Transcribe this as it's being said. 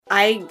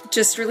I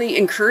just really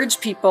encourage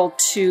people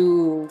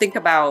to think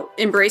about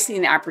embracing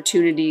the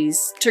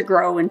opportunities to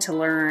grow and to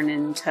learn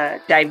and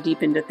to dive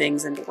deep into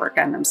things and to work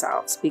on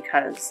themselves,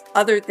 because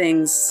other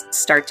things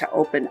start to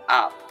open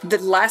up. The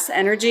less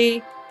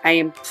energy I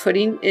am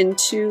putting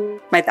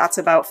into my thoughts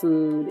about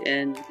food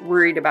and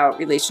worried about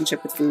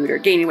relationship with food or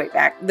gaining weight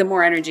back, the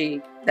more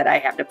energy that I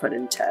have to put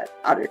into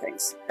other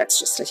things. That's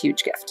just a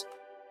huge gift.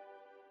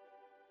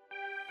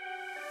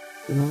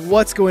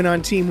 What's going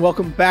on, team?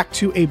 Welcome back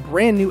to a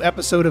brand new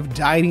episode of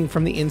Dieting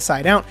from the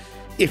Inside Out.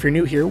 If you're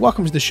new here,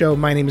 welcome to the show.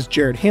 My name is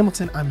Jared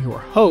Hamilton. I'm your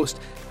host.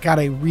 Got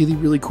a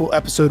really cool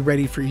episode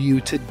ready for you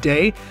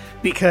today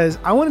because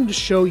I wanted to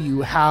show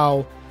you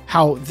how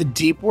the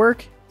deep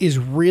work is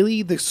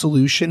really the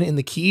solution and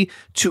the key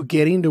to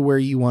getting to where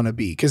you want to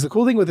be. Because the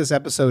cool thing with this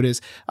episode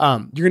is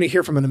you're going to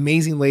hear from an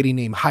amazing lady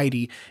named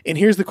Heidi. And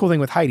here's the cool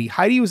thing with Heidi.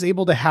 Heidi was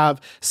able to have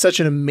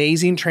such an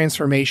amazing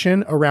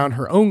transformation around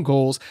her own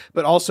goals,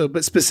 but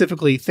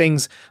specifically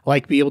things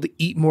like be able to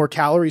eat more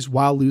calories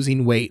while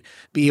losing weight,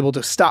 be able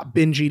to stop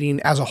binge eating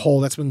as a whole.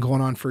 That's been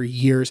going on for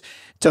years,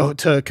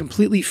 to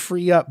completely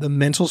free up the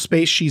mental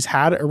space she's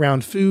had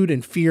around food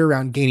and fear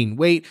around gaining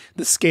weight,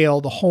 the scale,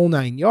 the whole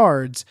 9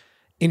 yards,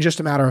 in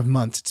just a matter of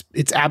months.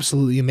 It's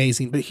absolutely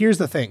amazing. But here's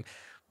the thing.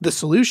 The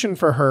solution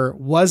for her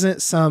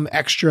wasn't some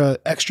extra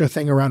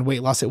thing around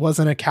weight loss. It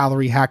wasn't a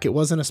calorie hack. It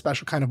wasn't a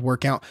special kind of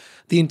workout.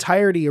 The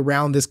entirety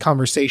around this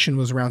conversation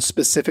was around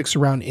specifics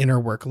around inner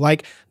work,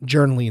 like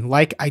journaling,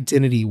 like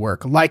identity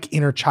work, like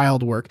inner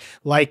child work,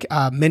 like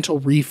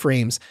mental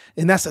reframes.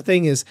 And that's the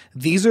thing is,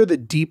 these are the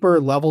deeper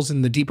levels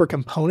and the deeper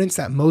components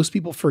that most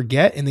people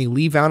forget and they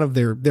leave out of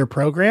their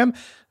program,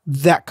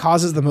 that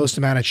causes the most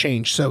amount of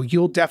change. So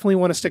you'll definitely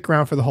want to stick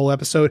around for the whole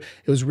episode.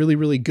 It was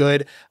really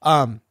good.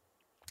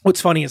 What's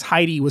funny is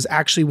Heidi was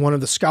actually one of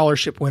the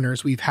scholarship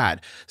winners we've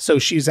had. So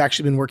she's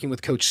actually been working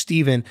with Coach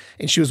Steven,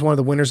 and she was one of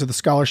the winners of the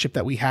scholarship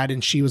that we had.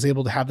 And she was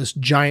able to have this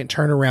giant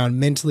turnaround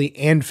mentally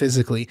and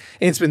physically.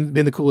 And it's been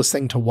the coolest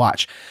thing to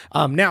watch.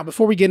 Now,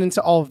 before we get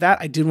into all of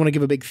that, I did want to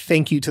give a big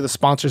thank you to the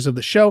sponsors of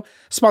the show.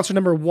 Sponsor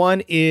number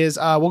one is,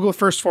 we'll go with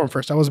First Form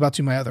first. I was about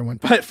to do my other one,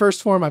 but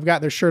First Form, I've got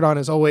their shirt on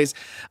as always.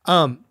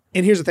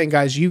 And here's the thing,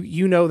 guys,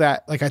 you know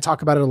that, like I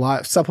talk about it a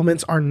lot,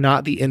 supplements are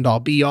not the end all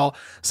be all.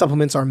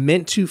 Supplements are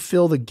meant to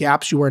fill the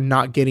gaps you are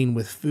not getting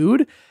with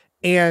food.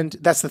 And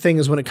that's the thing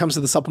is when it comes to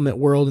the supplement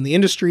world and the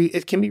industry,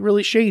 it can be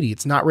really shady.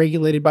 It's not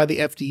regulated by the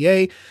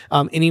FDA.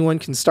 Anyone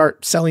can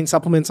start selling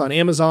supplements on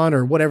Amazon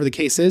or whatever the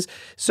case is.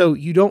 So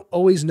you don't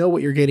always know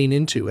what you're getting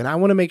into. And I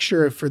want to make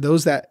sure for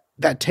those that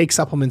take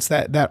supplements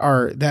that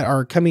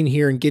are coming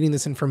here and getting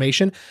this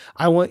information,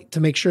 I want to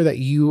make sure that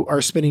you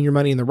are spending your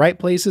money in the right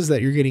places,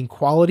 that you're getting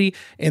quality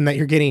and that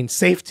you're getting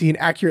safety and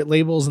accurate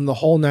labels in the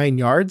whole 9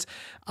 yards.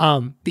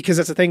 Because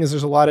that's the thing is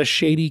there's a lot of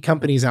shady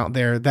companies out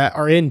there that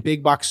are in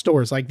big box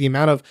stores, like the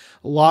amount of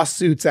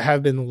lawsuits that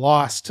have been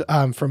lost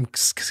from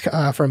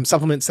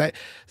supplements that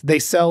they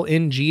sell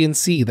in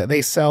GNC, that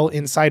they sell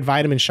inside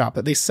Vitamin Shop,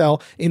 that they sell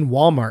in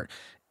Walmart.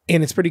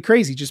 And it's pretty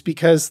crazy just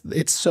because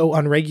it's so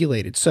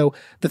unregulated. So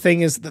the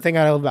thing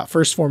I love about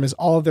First Form is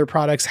all of their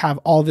products have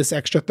all this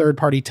extra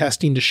third-party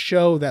testing to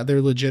show that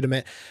they're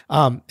legitimate.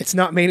 It's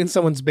not made in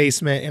someone's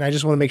basement, and I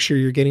just want to make sure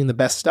you're getting the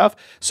best stuff.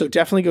 So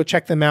definitely go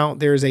check them out.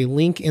 There's a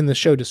link in the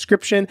show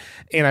description,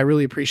 and I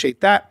really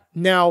appreciate that.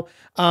 Now,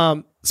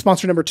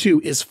 sponsor number two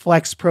is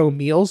Flex Pro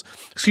Meals.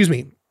 Excuse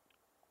me.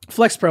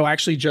 Flex Pro,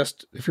 actually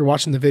if you're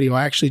watching the video,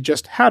 I actually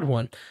just had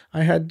one.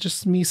 I had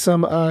just me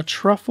some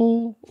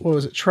truffle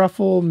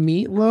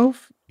meatloaf.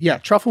 Yeah,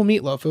 truffle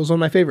meatloaf. It was one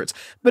of my favorites.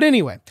 But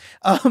anyway,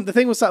 the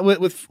thing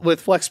with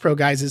Flex Pro,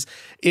 guys, is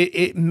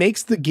it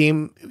makes the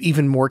game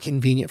even more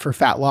convenient for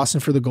fat loss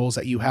and for the goals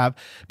that you have.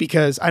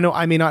 Because I know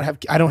I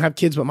don't have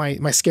kids, but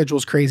my schedule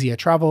is crazy. I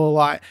travel a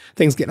lot.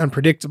 Things get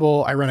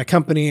unpredictable. I run a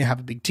company. I have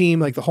a big team,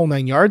 like the whole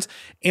 9 yards.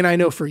 And I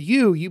know for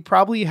you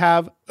probably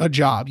have a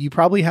job. You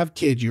probably have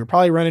kids. You're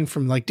probably running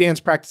from like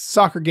dance practice,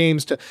 soccer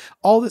games to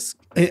all this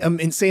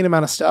insane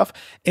amount of stuff.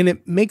 And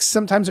it makes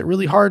sometimes it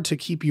really hard to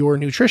keep your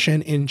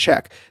nutrition in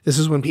check. This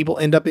is when people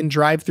end up in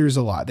drive-thrus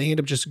a lot. They end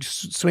up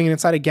just swinging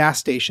inside a gas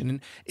station,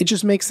 and it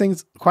just makes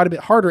things quite a bit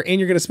harder, and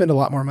you're going to spend a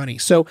lot more money.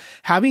 So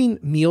having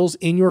meals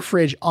in your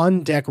fridge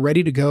on deck,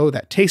 ready to go,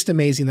 that taste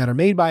amazing, that are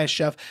made by a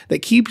chef,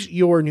 that keeps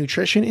your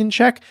nutrition in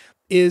check,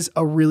 is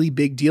a really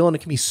big deal, and it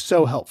can be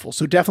so helpful.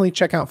 So definitely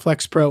check out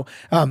Flex Pro,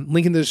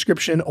 link in the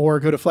description, or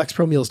go to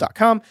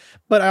flexpromeals.com.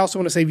 But I also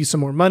want to save you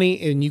some more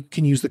money, and you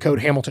can use the code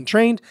Hamilton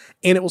Trained,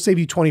 and it will save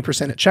you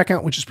 20% at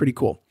checkout, which is pretty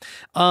cool.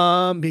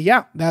 But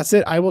yeah, that's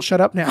it. I will shut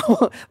up now.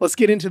 Let's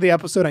get into the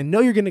episode. I know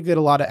you're going to get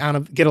a lot out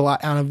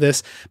of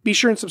this. Be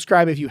sure and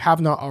subscribe if you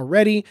have not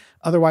already.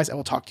 Otherwise, I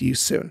will talk to you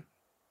soon.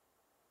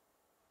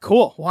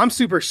 Cool. Well, I'm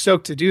super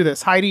stoked to do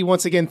this. Heidi,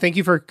 once again, thank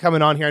you for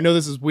coming on here. I know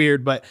this is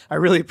weird, but I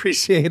really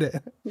appreciate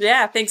it.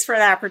 Yeah, thanks for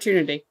the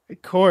opportunity.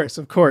 Of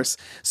course.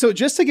 So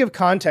just to give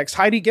context,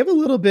 Heidi, give a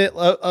little bit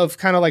of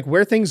kind of like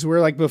where things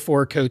were like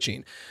before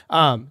coaching,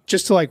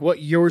 just to like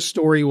what your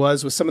story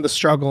was with some of the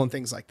struggle and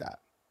things like that.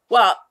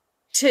 Well,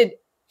 to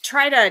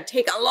try to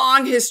take a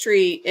long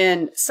history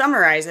and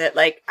summarize it,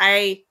 like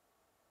I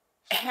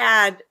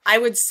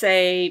would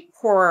say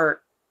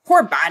poor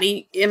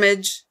body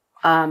image,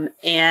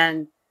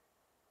 and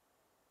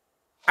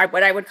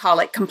what I would call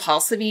like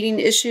compulsive eating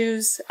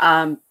issues.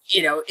 As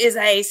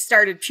I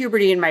started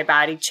puberty and my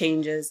body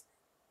changed,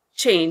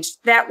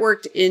 that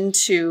worked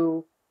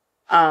into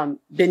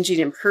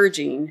binging and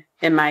purging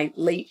in my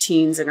late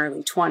teens and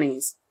early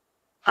 20s.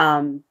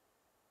 And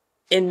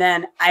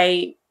then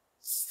I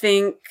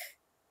think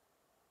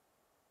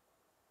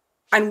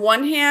on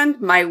one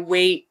hand, my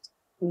weight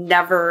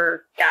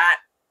never got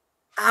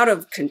out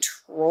of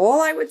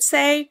control, I would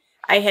say.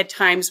 I had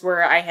times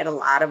where I had a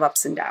lot of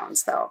ups and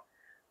downs, though.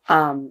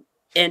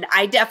 And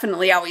I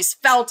definitely always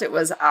felt it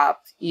was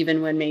up,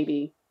 even when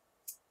maybe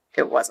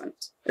it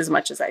wasn't as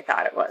much as I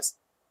thought it was.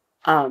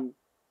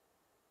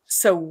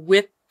 So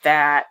with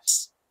that,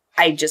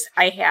 I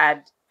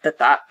had the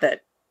thought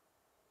that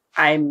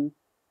I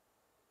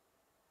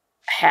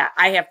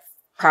have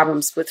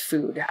problems with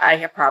food. I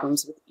have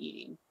problems with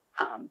eating.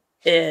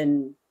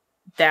 And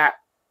that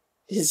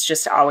has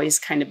just always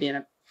kind of been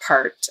a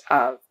part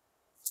of,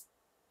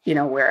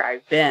 where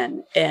I've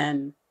been.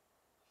 And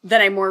then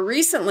I more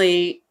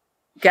recently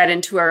got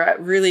into a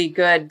really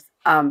good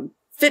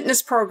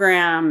fitness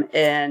program.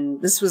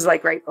 And this was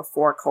like right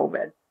before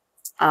COVID.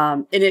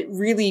 And it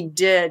really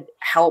did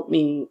help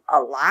me a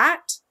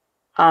lot.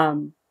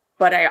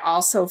 But I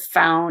also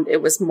found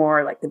it was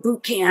more like the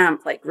boot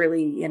camp, like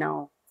really,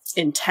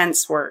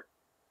 intense work.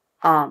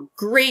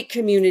 Great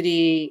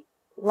community,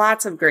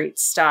 lots of great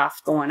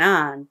stuff going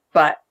on.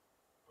 But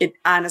it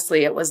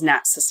was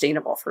not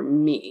sustainable for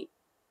me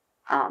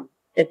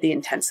at the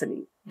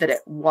intensity that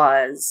it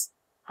was.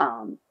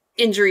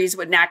 Injuries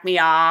would knock me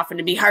off, and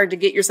it'd be hard to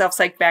get yourself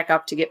psyched back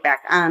up to get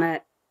back on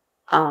it.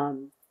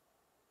 And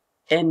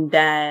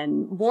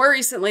then more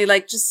recently,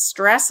 like just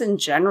stress in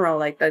general,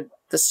 like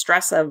the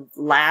stress of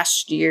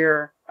last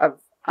year of,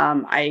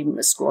 I'm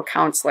a school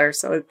counselor.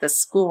 So the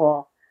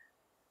school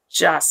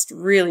just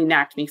really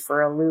knocked me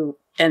for a loop,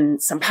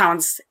 and some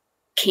pounds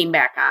came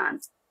back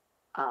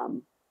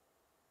on.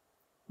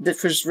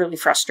 This was really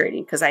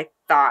frustrating because I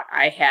thought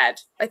I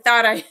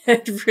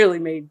had really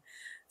made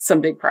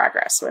some big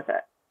progress with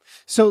it.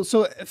 So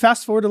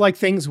fast forward to like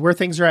where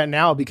things are at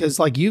now, because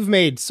like you've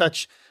made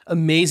such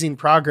amazing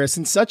progress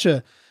in such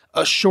a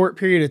short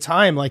period of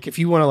time. Like if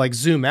you want to like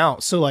zoom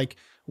out. So like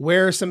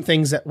where are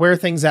things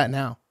at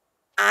now?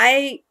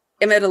 I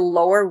am at a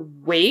lower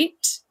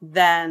weight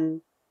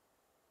than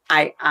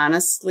I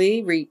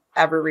honestly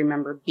ever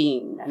remember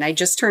being. And I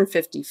just turned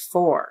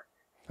 54.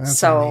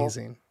 That's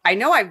amazing. I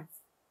know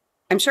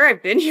I'm sure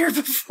I've been here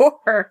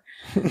before.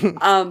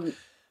 And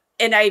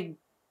I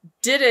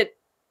did it.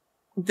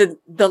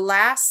 The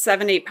last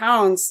 7-8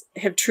 pounds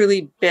have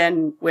truly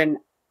been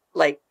when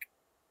like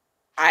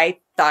I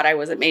thought I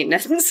was at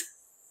maintenance.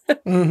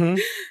 Mm-hmm.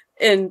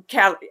 And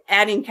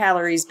adding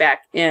calories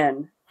back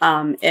in,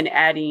 and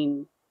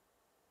adding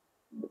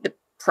the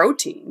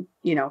protein,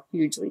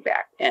 hugely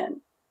back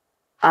in.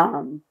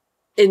 And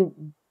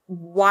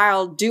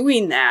while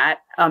doing that,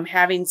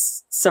 having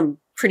some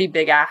pretty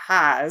big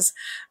ahas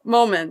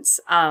moments,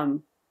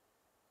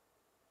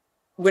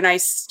 when I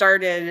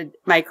started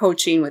my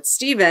coaching with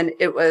Steven,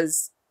 it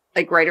was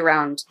like right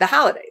around the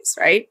holidays,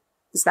 right?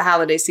 Because the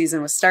holiday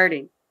season was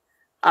starting.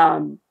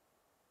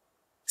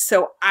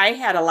 So I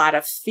had a lot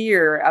of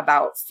fear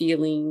about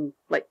feeling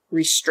like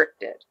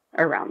restricted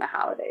around the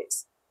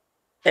holidays,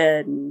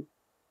 and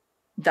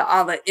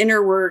all the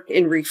inner work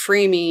and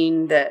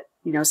reframing that,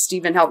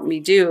 Steven helped me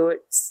do.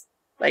 It's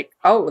like,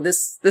 oh,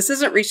 this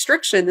isn't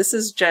restriction. This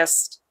is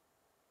just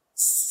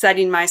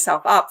setting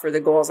myself up for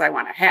the goals I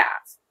want to have.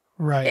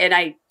 Right. And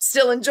I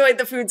still enjoyed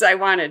the foods I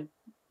wanted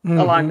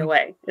along the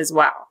way as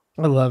well.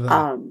 I love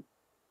that.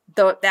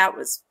 Though that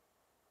was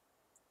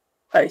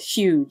a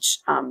huge,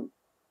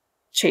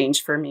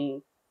 change for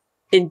me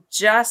in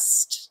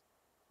just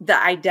the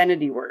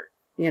identity work,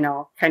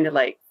 kind of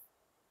like,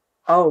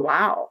 oh,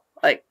 wow,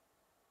 like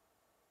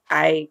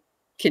I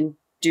can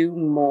do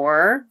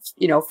more,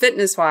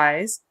 fitness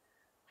wise,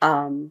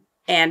 and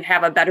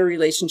have a better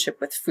relationship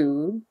with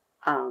food,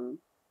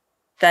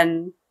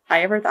 than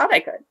I ever thought I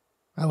could.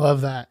 I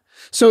love that.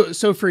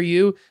 So for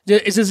you,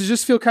 does it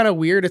just feel kind of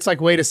weird? It's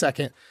like, wait a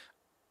second.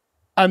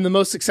 I'm the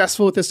most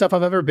successful with this stuff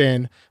I've ever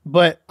been,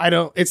 but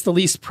it's the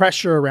least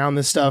pressure around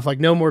this stuff. Like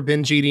no more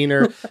binge eating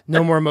or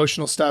no more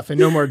emotional stuff and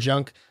no more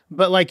junk,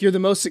 but like you're the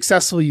most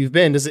successful you've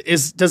been. Does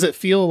it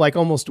feel like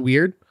almost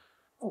weird?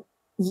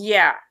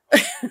 Yeah.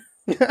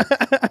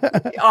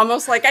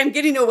 Almost like I'm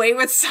getting away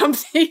with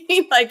something.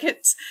 Like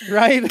it's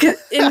right.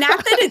 And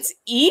not that it's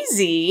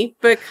easy,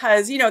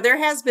 because, there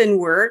has been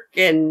work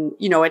and,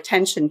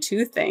 attention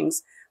to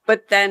things,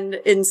 but then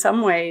in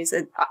some ways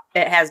it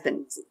has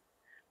been easy.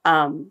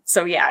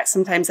 So yeah,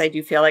 sometimes I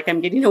do feel like I'm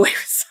getting away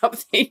with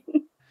something.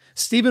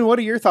 Steven, what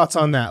are your thoughts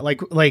on that?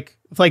 Like,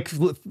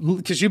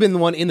 cause you've been the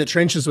one in the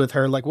trenches with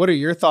her. Like, what are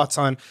your thoughts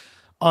on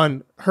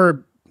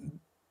her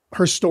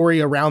story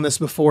around this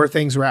before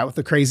things were at with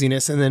the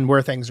craziness and then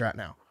where things are at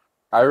now?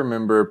 I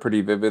remember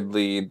pretty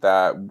vividly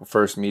that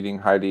first meeting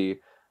Heidi,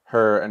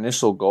 her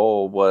initial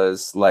goal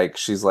was like,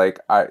 she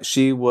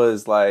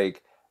was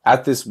like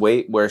at this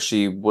weight where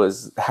she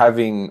was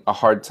having a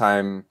hard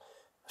time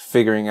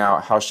figuring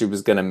out how she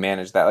was going to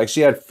manage that. Like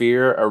she had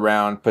fear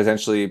around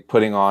potentially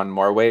putting on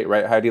more weight,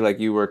 right, Heidi? Like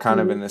you were kind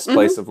of in this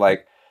place of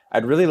like,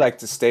 I'd really like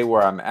to stay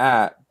where I'm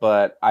at,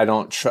 but I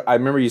don't, I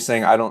remember you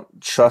saying, I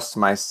don't trust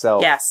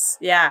myself. Yes.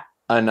 Yeah.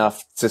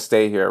 Enough to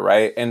stay here,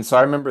 right? And so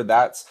I remember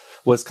that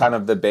was kind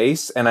of the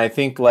base. And I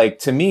think like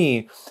to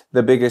me,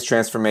 the biggest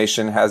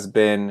transformation has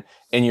been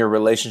in your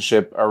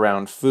relationship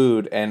around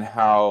food and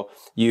how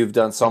you've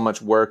done so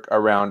much work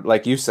around,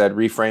 like you said,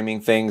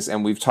 reframing things.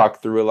 And we've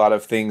talked through a lot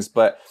of things,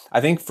 but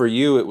I think for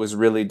you, it was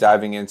really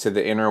diving into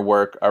the inner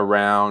work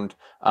around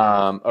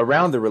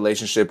the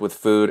relationship with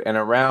food and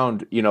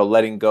around,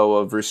 letting go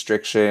of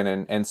restriction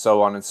and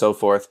so on and so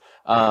forth.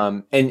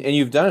 And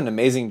you've done an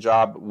amazing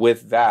job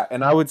with that.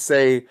 And I would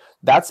say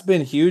that's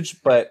been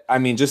huge. But I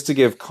mean, just to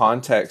give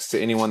context to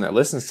anyone that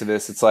listens to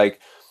this, it's like,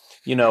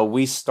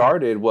 we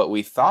started what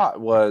we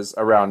thought was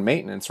around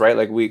maintenance, right?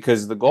 Like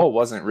because the goal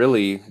wasn't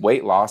really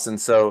weight loss.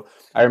 And so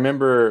I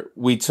remember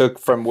we took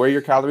from where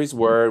your calories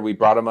were, we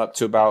brought them up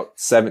to about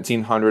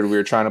 1,700. We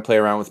were trying to play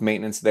around with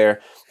maintenance there.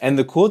 And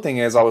the cool thing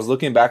is I was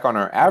looking back on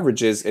our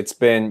averages. It's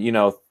been,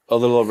 a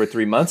little over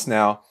 3 months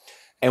now.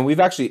 And we've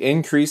actually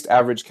increased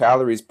average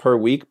calories per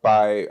week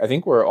by, I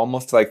think we're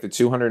almost to like the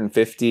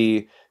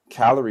 250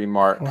 calorie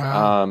mark.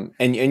 Wow.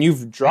 And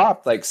you've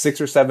dropped like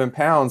 6 or 7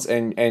 pounds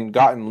and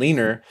gotten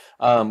leaner,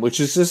 which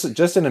is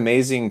just an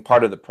amazing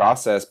part of the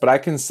process. But I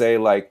can say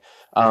like,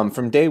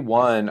 from day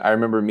one, I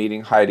remember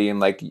meeting Heidi and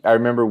like, I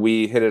remember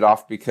we hit it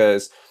off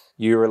because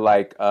you were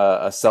like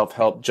a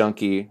self-help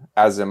junkie,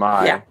 as am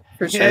I. Yeah,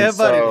 for sure. Yeah,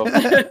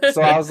 buddy.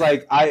 So I was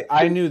like,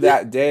 I knew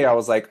that day, I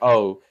was like,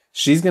 oh,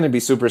 she's going to be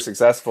super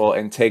successful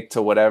and take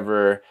to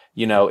whatever,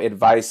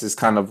 advice is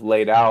kind of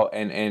laid out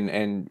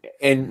and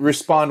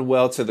respond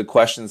well to the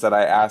questions that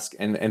I ask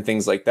and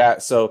things like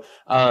that. So,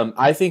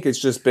 I think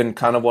it's just been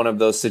kind of one of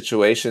those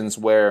situations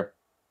where,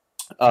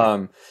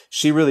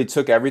 she really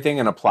took everything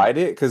and applied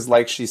it. Cause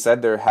like she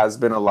said, there has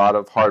been a lot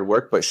of hard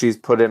work, but she's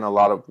put in a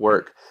lot of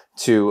work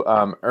to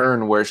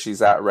earn where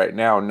she's at right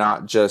now,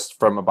 not just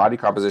from a body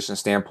composition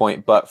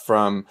standpoint, but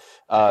from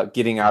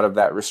getting out of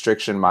that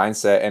restriction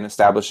mindset and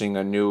establishing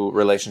a new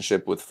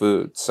relationship with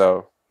food.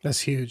 So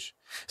that's huge.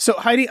 So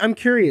Heidi, I'm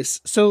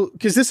curious. So,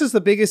 because this is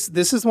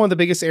one of the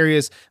biggest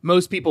areas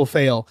most people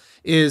fail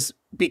is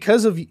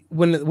because of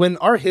when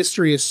our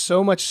history is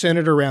so much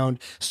centered around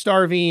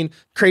starving,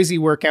 crazy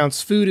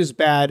workouts, food is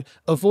bad,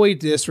 avoid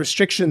this,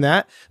 restriction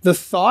that, the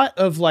thought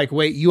of like,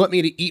 wait, you want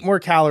me to eat more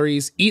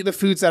calories, eat the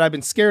foods that I've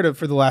been scared of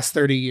for the last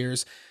 30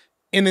 years,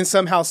 and then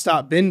somehow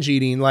stop binge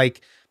eating,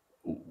 like,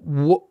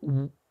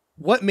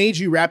 what made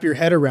you wrap your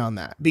head around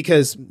that?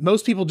 Because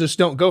most people just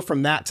don't go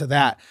from that to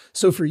that.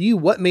 So for you,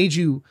 what made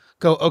you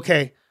go,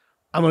 okay,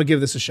 I'm going to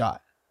give this a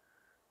shot?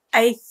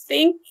 I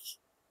think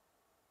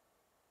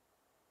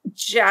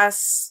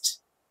just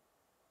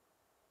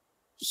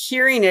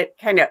hearing it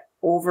kind of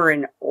over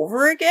and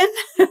over again,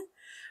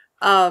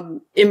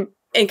 and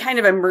kind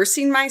of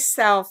immersing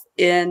myself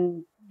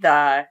in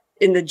the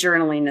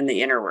journaling and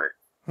the inner work.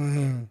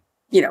 Mm-hmm.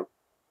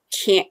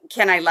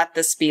 Can I let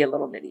this be a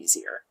little bit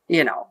easier?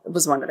 It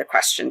was one of the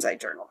questions I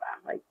journaled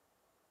on. Like,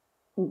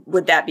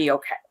 would that be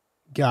okay?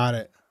 Got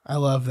it. I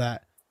love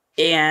that.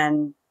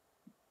 And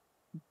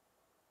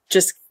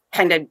just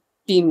kind of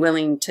being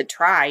willing to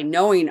try,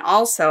 knowing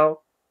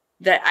also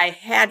that I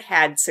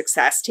had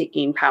success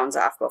taking pounds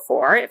off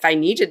before. If I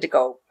needed to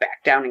go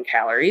back down in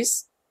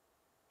calories,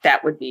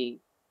 that would be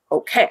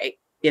okay.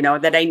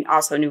 That I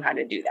also knew how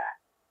to do that.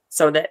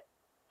 So that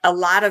a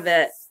lot of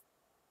it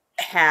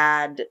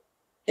had,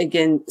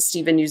 again,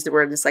 Stephen used the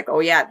word, it's like, oh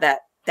yeah,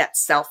 that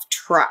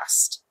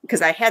self-trust,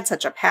 because I had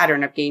such a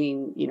pattern of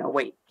gaining,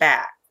 weight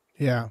back.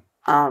 Yeah.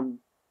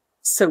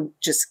 So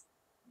just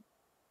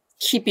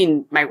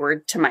keeping my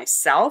word to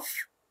myself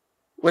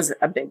was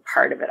a big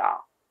part of it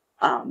all.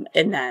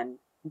 And then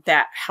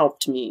that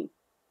helped me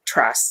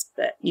trust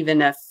that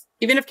even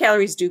if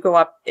calories do go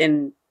up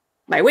and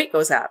my weight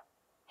goes up,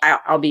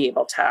 I'll be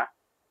able to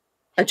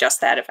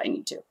adjust that if I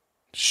need to.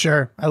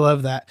 Sure. I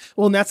love that.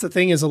 Well, and that's the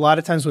thing is a lot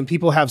of times when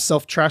people have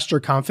self-trust or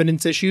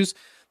confidence issues,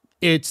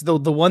 it's the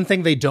one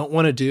thing they don't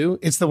want to do.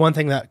 It's the one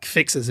thing that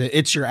fixes it.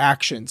 It's your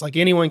actions. Like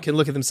anyone can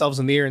look at themselves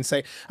in the mirror and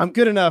say, I'm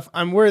good enough,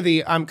 I'm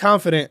worthy, I'm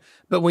confident.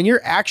 But when your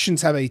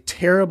actions have a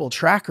terrible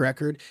track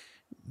record,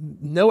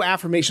 no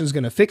affirmation is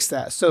going to fix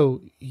that.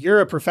 So you're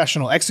a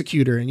professional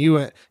executor and you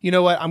went, you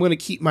know what, I'm going to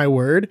keep my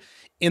word.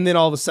 And then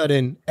all of a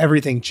sudden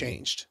everything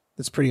changed.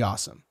 That's pretty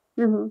awesome.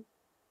 Mm-hmm.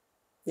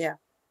 Yeah.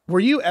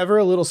 Were you ever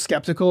a little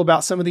skeptical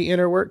about some of the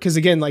inner work? Because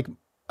again, like,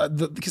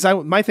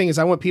 my thing is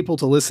I want people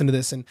to listen to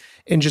this and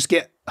just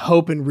get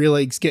hope and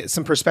really get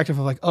some perspective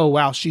of like, oh,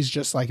 wow, she's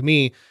just like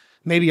me.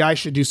 Maybe I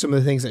should do some of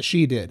the things that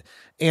she did.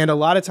 And a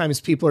lot of times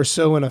people are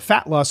so in a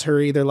fat loss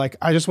hurry. They're like,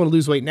 I just want to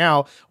lose weight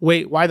now.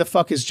 Wait, why the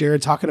fuck is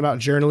Jared talking about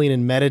journaling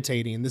and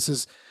meditating?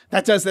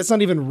 That's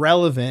not even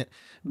relevant.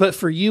 but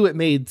for you, it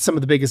made some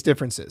of the biggest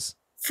differences.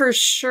 For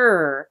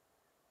sure.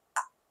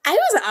 I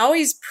was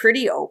always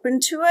pretty open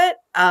to it.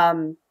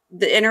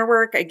 The inner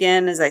work,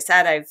 again, as I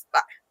said,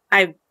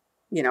 I've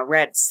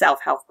read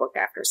self-help book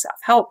after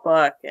self-help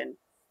book and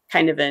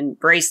kind of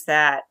embraced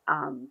that.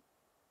 I'm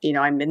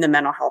in the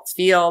mental health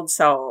field,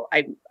 so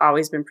I've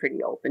always been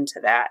pretty open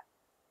to that.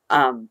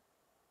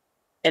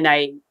 And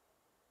I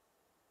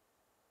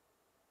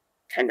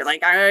kind of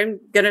like, I'm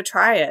going to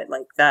try it,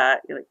 like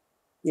the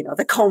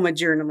coma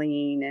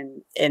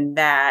journaling and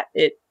that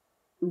it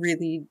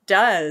really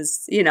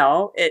does,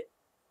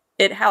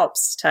 it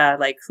helps to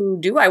like, who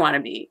do I want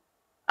to be?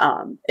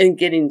 And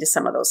getting to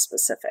some of those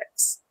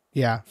specifics.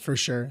 Yeah, for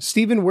sure.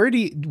 Stephen, where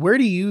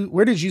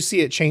did you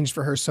see it change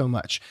for her so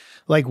much?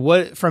 Like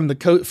what, from the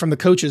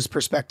coach's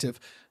perspective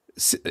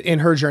in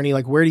her journey,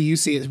 like where do you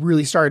see it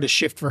really started to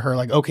shift for her?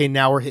 Like, okay,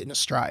 now we're hitting a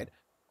stride.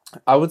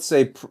 I would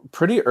say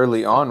pretty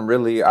early on,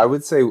 really. I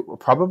would say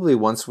probably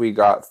once we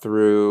got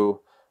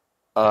through,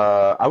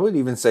 I would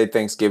even say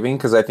Thanksgiving,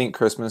 because I think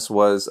Christmas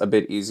was a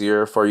bit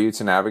easier for you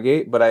to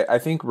navigate. But I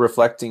think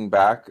reflecting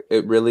back,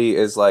 it really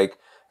is like,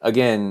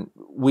 again,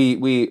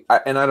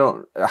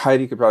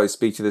 Heidi could probably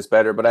speak to this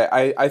better, but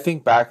I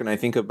think back and I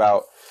think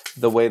about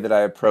the way that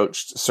I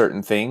approached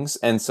certain things.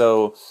 And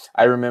so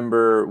I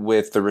remember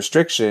with the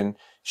restriction,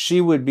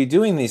 she would be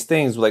doing these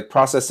things like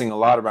processing a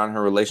lot around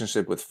her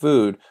relationship with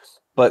food,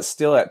 but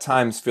still at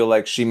times feel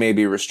like she may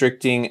be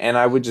restricting. And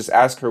I would just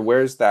ask her,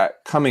 where's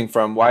that coming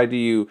from? Why do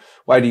you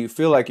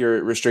feel like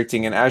you're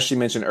restricting? And as she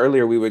mentioned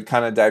earlier, we would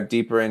kind of dive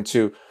deeper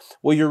into,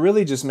 well, you're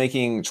really just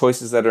making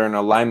choices that are in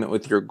alignment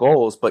with your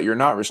goals, but you're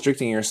not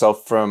restricting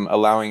yourself from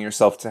allowing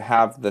yourself to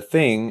have the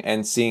thing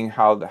and seeing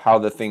how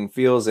the thing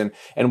feels and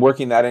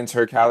working that into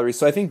her calories.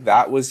 So I think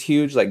that was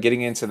huge. Like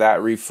getting into that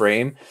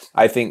reframe,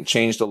 I think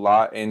changed a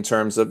lot in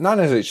terms of, not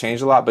necessarily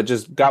changed a lot, but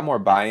just got more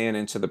buy-in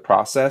into the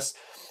process.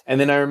 And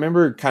then I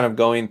remember kind of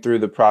going through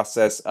the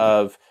process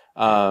of,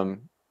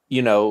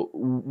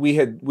 we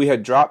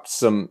had dropped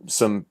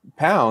some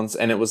pounds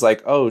and it was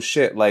like, oh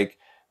shit, like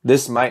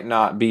this might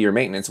not be your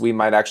maintenance. We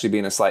might actually be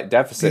in a slight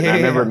deficit. And I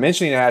remember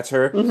mentioning that to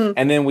her. Mm-hmm.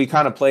 And then we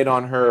kind of played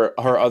on her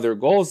other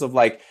goals of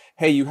like,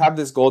 hey, you have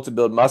this goal to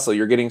build muscle.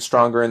 You're getting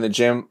stronger in the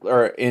gym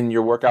or in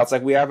your workouts.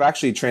 Like we have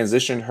actually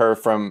transitioned her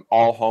from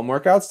all home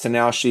workouts to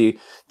now she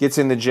gets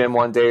in the gym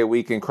one day a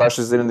week and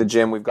crushes it in the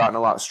gym. We've gotten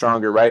a lot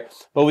stronger, right?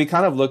 But we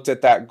kind of looked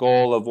at that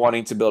goal of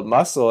wanting to build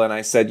muscle. And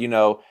I said,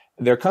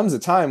 there comes a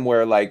time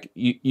where like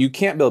you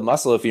can't build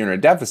muscle if you're in a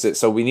deficit.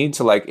 So we need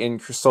to like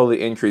slowly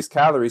increase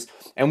calories.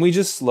 And we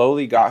just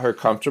slowly got her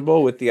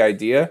comfortable with the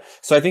idea.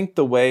 So I think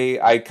the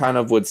way I kind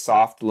of would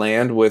soft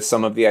land with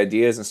some of the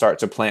ideas and start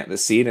to plant the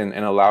seed and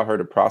allow her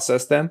to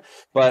process them.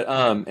 But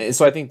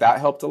so I think that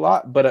helped a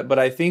lot. But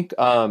I think,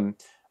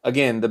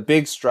 again, the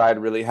big stride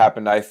really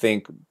happened, I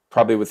think,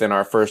 probably within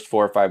our first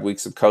 4 or 5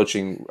 weeks of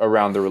coaching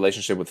around the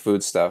relationship with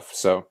food stuff.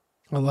 So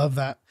I love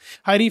that.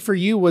 Heidi, for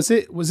you, was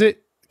it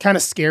kind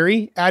of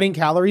scary adding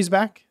calories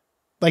back,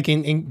 like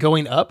in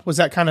going up? Was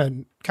that kind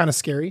of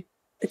scary?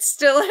 It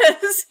still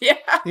is. Yeah.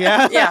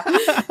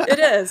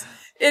 It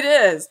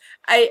is.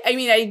 I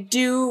mean, I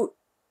do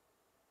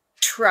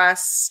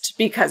trust,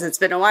 because it's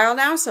been a while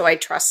now, so I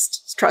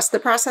trust the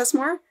process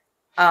more.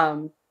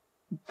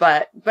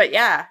 But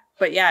yeah,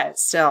 it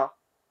still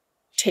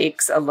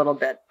takes a little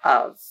bit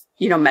of,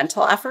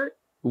 mental effort.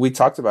 We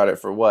talked about it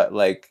for what,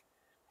 like,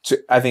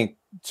 I think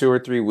 2 or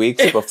 3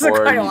 weeks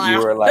before you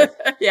were like,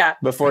 yeah,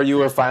 before you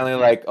were finally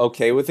like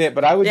okay with it.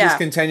 But I would just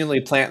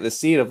continually plant the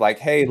seed of like,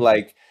 hey,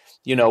 like,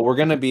 we're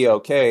going to be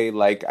okay.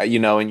 Like,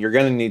 and you're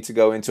going to need to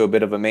go into a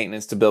bit of a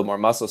maintenance to build more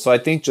muscle. So I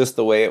think just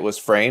the way it was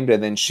framed,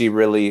 and then she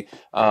really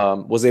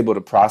was able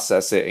to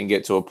process it and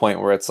get to a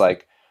point where it's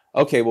like,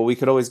 okay, well, we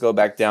could always go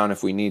back down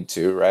if we need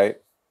to, right?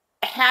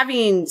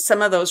 Having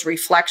some of those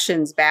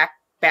reflections back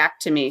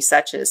to me,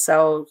 such as,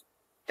 so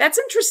that's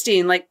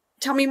interesting. Like,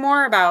 tell me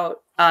more about,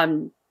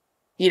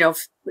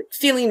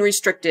 feeling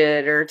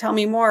restricted, or tell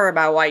me more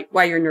about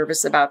why you're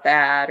nervous about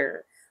that,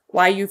 or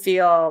why you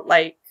feel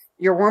like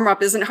your warm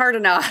up isn't hard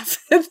enough,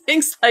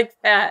 things like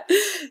that.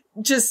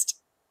 Just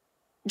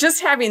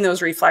having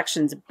those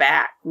reflections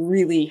back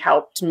really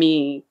helped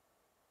me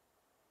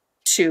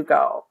to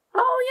go,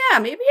 oh yeah,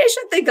 maybe I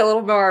should think a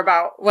little more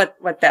about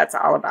what that's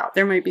all about.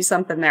 There might be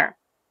something there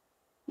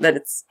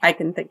that I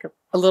can think of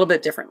a little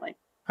bit differently.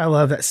 I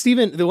love that.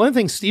 Stephen, the one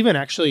thing, Stephen,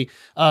 actually,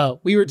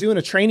 we were doing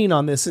a training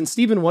on this, and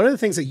Stephen, one of the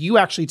things that you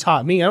actually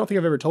taught me, I don't think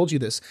I've ever told you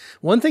this,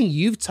 one thing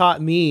you've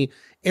taught me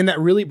and that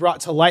really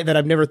brought to light that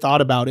I've never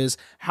thought about is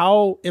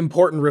how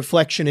important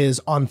reflection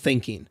is on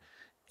thinking.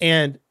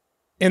 And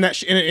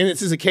this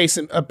is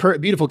a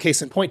beautiful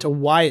case in point to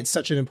why it's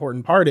such an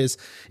important part is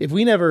if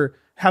we never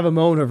have a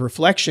moment of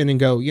reflection and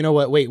go, you know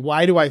what, wait,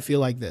 why do I feel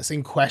like this?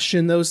 And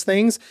question those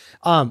things.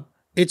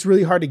 It's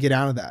really hard to get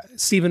out of that.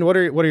 Stephen, what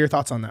are your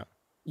thoughts on that?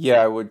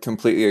 Yeah, I would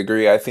completely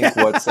agree. I think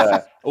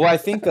I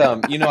think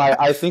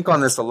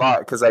on this a lot,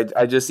 because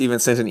I just even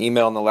sent an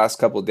email in the last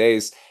couple of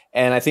days,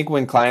 And I think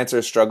when clients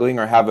are struggling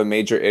or have a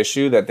major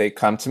issue that they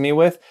come to me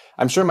with,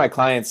 I'm sure my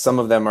clients, some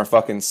of them are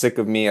fucking sick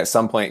of me at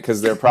some point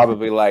because they're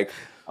probably like,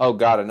 oh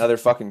God, another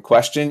fucking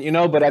question, you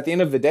know? But at the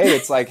end of the day,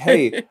 it's like,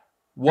 hey,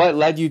 what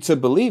led you to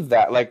believe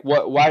that? Like,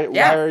 why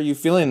are you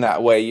feeling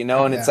that way? You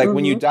know? And it's like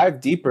when you dive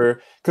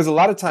deeper, because a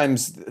lot of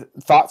times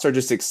thoughts are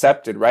just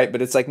accepted, right?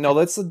 But it's like, no,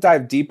 let's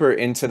dive deeper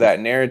into that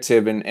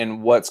narrative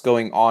and what's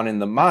going on in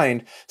the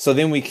mind. So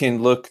then we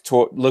can look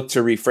to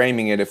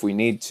reframing it if we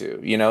need to,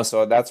 you know?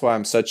 So that's why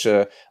I'm such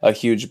a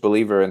huge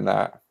believer in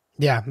that.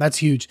 Yeah, that's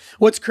huge.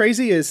 What's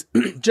crazy is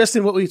just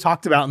in what we've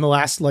talked about in the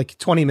last like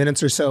 20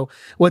 minutes or so,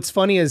 what's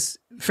funny is,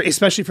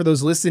 especially for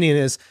those listening,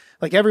 is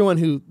like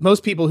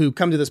most people who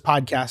come to this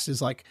podcast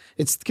is like,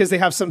 it's because they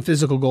have some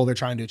physical goal they're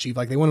trying to achieve.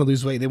 Like they want to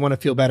lose weight, they want to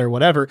feel better,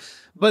 whatever.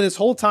 But this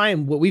whole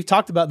time, what we've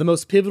talked about, the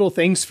most pivotal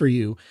things for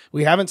you,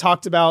 we haven't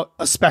talked about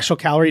a special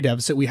calorie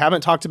deficit. We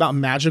haven't talked about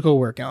magical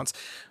workouts.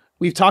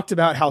 We've talked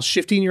about how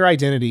shifting your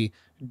identity,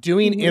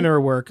 doing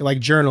inner work, like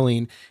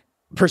journaling,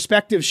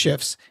 perspective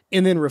shifts,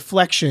 and then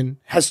reflection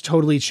has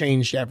totally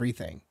changed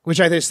everything,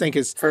 which I just think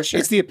is, for sure,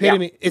 it's the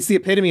epitome. Yeah. It's the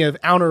epitome of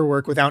outer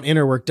work without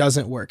inner work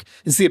doesn't work.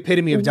 It's the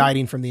epitome of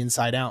dieting from the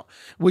inside out.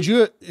 Would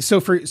you,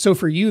 so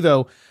for you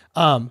though,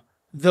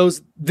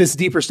 this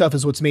deeper stuff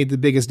is what's made the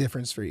biggest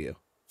difference for you.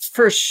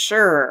 For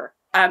sure.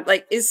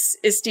 Like as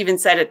Steven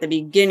said at the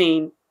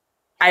beginning,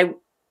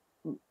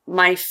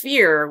 my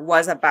fear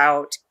was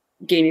about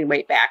gaining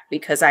weight back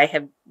because I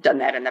have done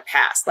that in the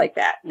past, like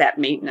that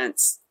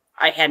maintenance.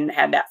 I hadn't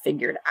had that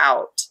figured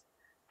out.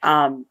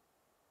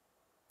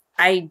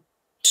 I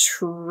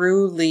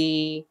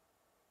truly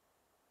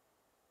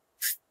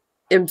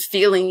am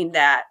feeling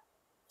that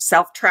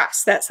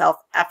self-trust, that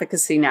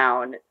self-efficacy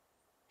now. And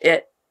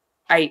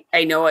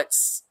I know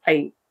it's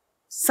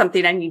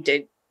something I need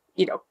to,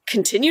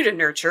 continue to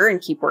nurture and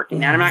keep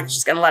working on. I'm not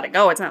just going to let it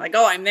go. It's not like,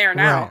 oh, I'm there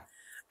now.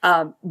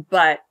 Right.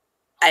 But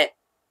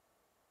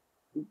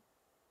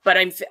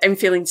I'm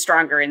feeling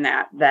stronger in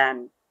that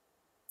than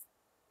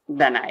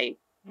I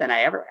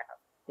ever have.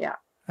 Yeah.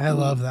 I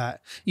love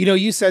that.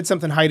 You said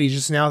something, Heidi,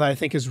 just now that I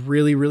think is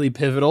really, really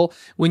pivotal.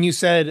 When you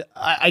said,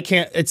 I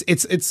can't,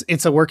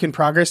 it's a work in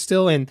progress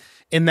still. And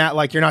in that,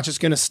 like, you're not just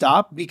going to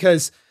stop,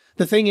 because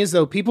the thing is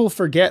though, people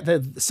forget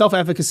that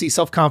self-efficacy,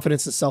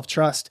 self-confidence, and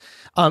self-trust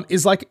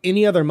is like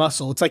any other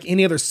muscle. It's like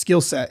any other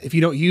skill set. If you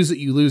don't use it,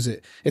 you lose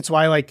it. It's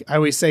why, like I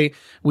always say,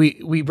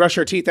 we brush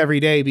our teeth every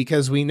day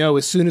because we know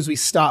as soon as we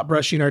stop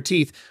brushing our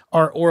teeth,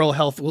 our oral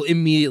health will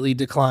immediately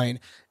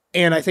decline.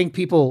 And I think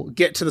people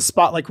get to the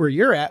spot like where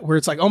you're at, where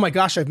it's like, oh my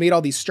gosh, I've made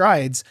all these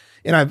strides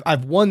and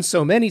I've won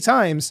so many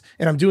times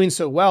and I'm doing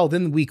so well.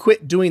 Then we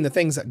quit doing the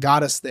things that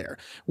got us there,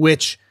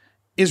 which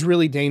is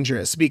really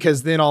dangerous,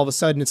 because then all of a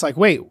sudden it's like,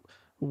 wait,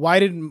 why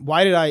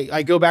did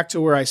I go back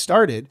to where I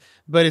started?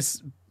 But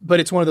it's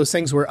one of those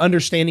things where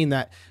understanding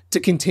that to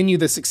continue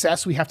the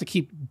success, we have to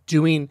keep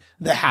doing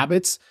the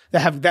habits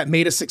that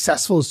made us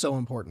successful is so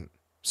important.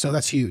 So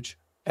that's huge.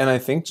 And I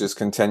think just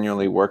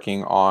continually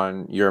working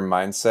on your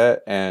mindset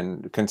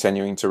and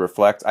continuing to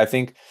reflect. I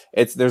think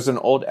there's an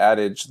old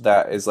adage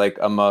that is like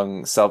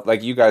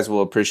like you guys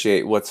will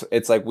appreciate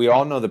it's like, we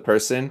all know the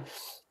person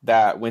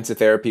that went to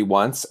therapy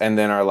once and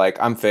then are like,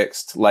 I'm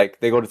fixed. Like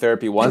they go to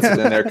therapy once and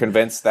then they're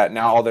convinced that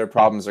now all their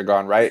problems are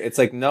gone, right? It's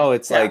like, no,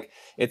 it's like,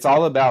 it's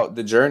all about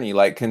the journey.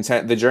 Like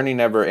the journey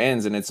never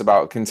ends, and it's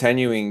about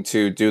continuing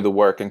to do the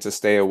work and to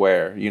stay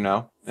aware,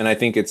 And I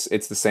think it's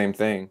the same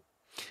thing.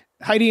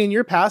 Heidi, in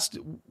your past,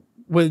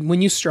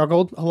 when you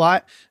struggled a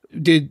lot,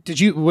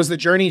 was the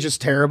journey just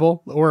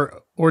terrible,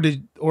 or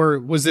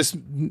was this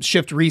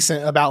shift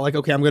recent about like,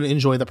 okay, I'm going to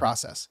enjoy the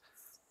process?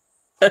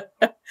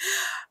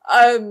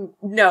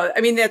 No,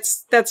 I mean,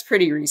 that's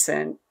pretty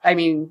recent. I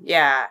mean,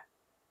 yeah,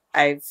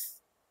 the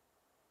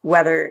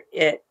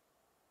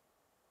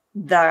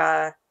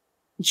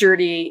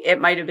journey, it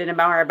might've been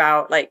more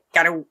about like,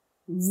 gotta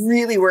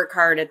really work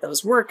hard at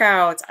those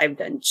workouts. I've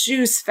done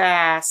juice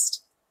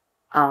fast.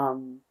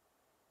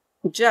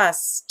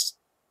 Just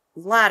a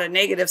lot of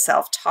negative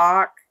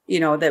self-talk,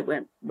 that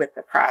went with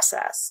the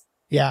process.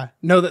 Yeah,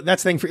 no,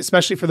 that's the thing,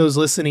 especially for those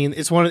listening.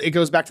 It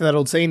goes back to that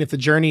old saying: if the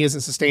journey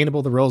isn't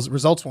sustainable, the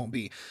results won't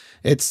be.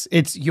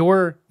 It's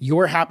your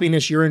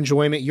happiness, your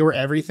enjoyment, your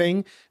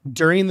everything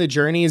during the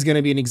journey is going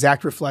to be an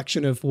exact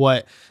reflection of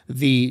what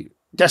the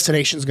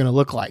destination is going to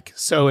look like.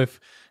 So if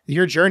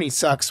your journey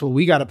sucks, well,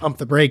 we got to pump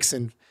the brakes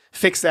and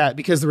fix that,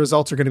 because the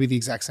results are going to be the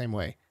exact same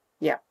way.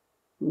 Yeah.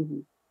 Mm-hmm.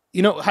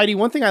 Heidi,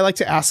 one thing I like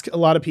to ask a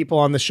lot of people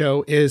on the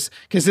show is,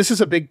 because this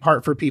is a big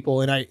part for people,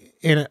 and I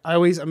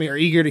always, are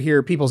eager to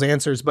hear people's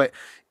answers, but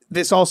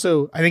this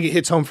also, I think it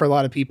hits home for a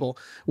lot of people.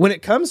 When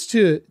it comes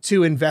to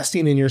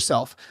investing in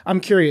yourself,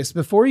 I'm curious,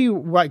 before you,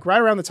 like right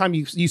around the time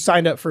you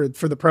signed up for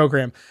the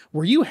program,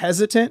 were you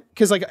hesitant?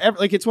 Because like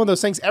it's one of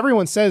those things,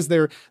 everyone says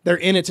they're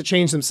in it to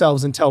change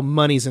themselves until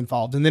money's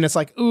involved. And then it's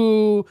like,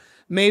 ooh,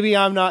 maybe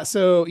I'm not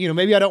so,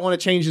 maybe I don't want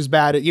to change as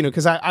bad,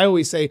 because I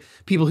always say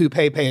people who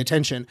pay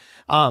attention.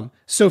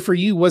 So for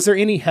you, was there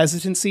any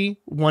hesitancy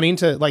wanting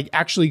to like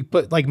actually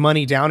put like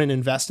money down and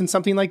invest in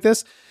something like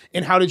this?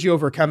 And how did you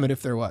overcome it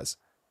if there was?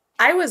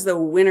 I was the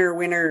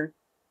winner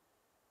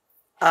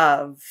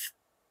of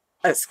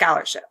a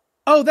scholarship.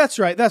 Oh, that's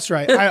right. That's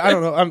right. I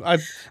don't know.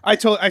 I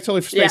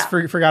totally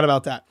forgot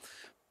about that.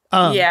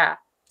 Yeah.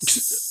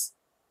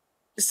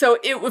 So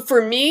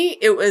for me,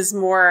 it was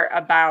more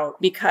about,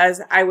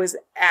 because I was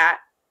at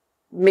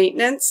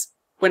maintenance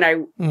when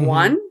I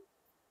won,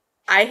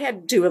 I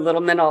had to do a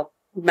little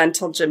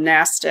mental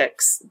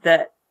gymnastics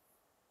that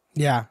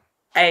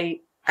I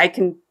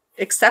can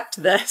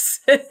accept this.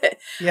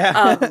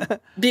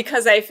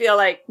 Because I feel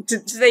like, do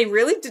they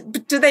really,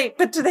 do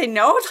they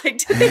know?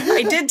 Like,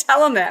 I did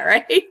tell them that,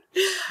 right?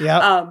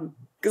 Yeah.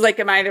 Like,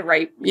 am I the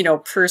right,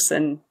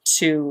 person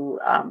to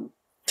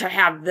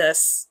have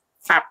this,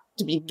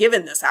 to be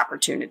given this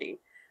opportunity?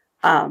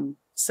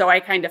 So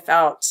I kind of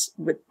felt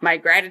with my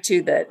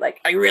gratitude that,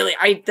 like, I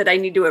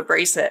need to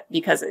embrace it,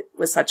 because it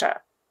was such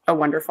a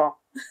wonderful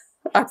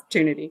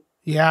opportunity.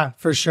 Yeah,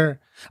 for sure.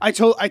 I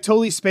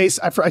totally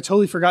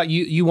forgot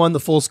you won the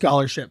full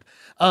scholarship.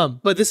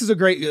 But this is a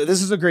great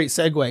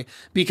segue,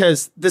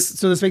 because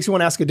this makes me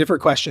want to ask a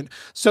different question.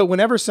 So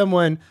whenever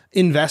someone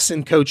invests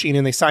in coaching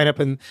and they sign up,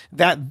 and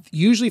that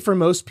usually for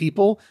most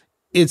people,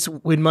 it's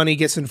when money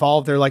gets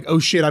involved, they're like, oh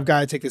shit, I've got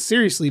to take this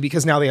seriously,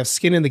 because now they have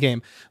skin in the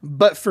game.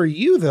 But for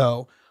you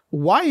though,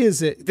 why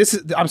is it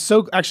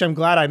I'm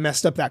glad I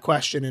messed up that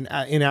question and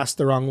asked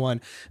the wrong one,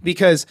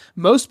 because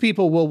most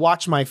people will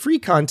watch my free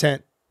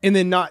content and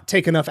then not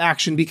take enough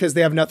action because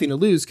they have nothing to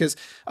lose, because,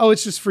 oh,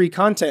 it's just free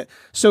content.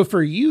 So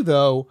for you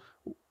though,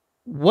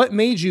 what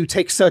made you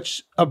take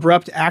such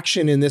abrupt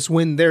action in this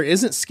when there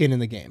isn't skin in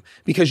the game?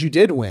 Because you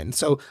did win.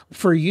 So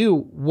for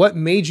you, what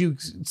made you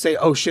say,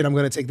 oh shit, I'm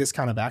going to take this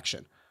kind of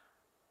action?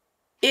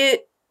 I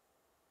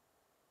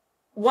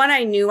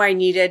knew I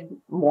needed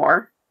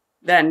more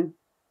than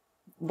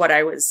what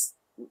I was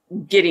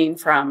getting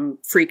from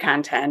free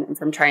content and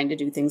from trying to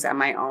do things on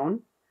my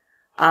own.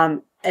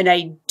 And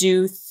I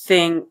do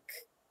think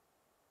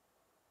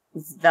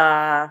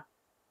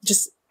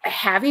just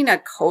having a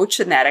coach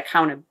and that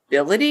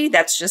accountability,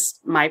 that's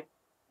just my,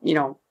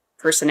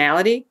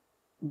 personality,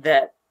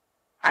 that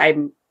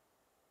I'm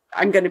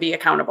going to be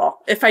accountable.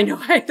 If I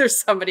know there's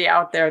somebody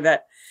out there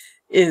that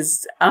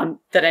is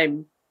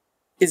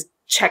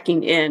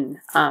checking in,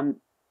 on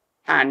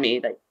me,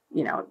 like,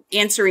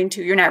 answering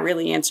to, you're not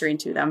really answering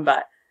to them,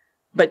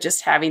 but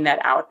just having that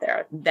out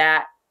there,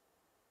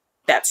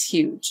 that's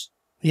huge.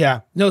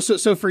 Yeah. No,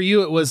 so for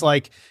you, it was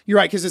like, you're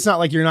right, because it's not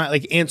like you're not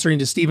like answering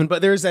to Steven,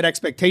 but there's that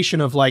expectation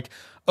of like,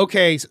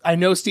 okay, I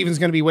know Steven's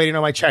going to be waiting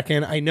on my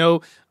check-in. I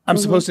know I'm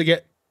supposed to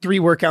get 3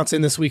 workouts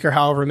in this week or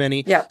however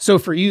many. Yeah. So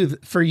for you,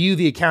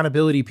 the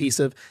accountability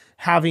piece of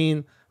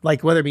having,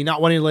 like, whether it be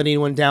not wanting to let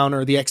anyone down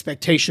or the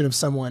expectation of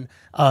someone,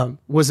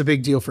 was a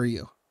big deal for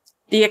you.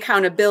 The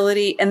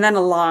accountability, and then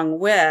along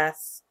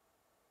with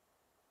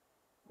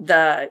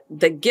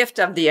the gift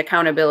of the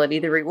accountability,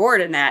 the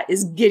reward in that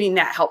is getting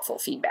that helpful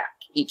feedback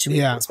each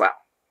week as well.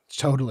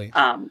 Totally.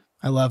 I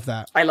love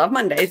that. I love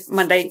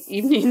Monday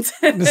evenings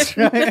That's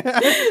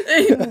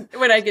right.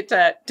 when I get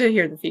to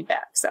hear the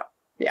feedback. So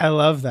yeah. I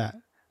love that.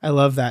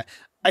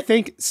 I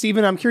think,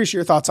 Steven, I'm curious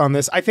your thoughts on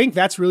this. I think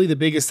that's really the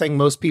biggest thing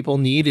most people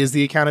need is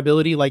the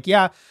accountability. Like,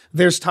 yeah,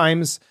 there's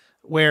times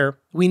where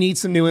we need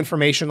some new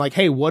information, like,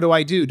 hey, what do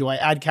I do? Do I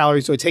add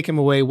calories? Do I take them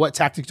away? What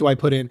tactic do I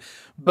put in?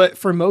 But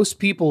for most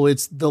people,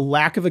 it's the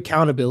lack of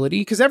accountability,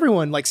 because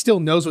everyone like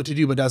still knows what to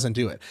do, but doesn't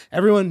do it.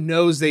 Everyone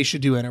knows they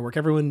should do inner work.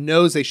 Everyone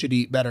knows they should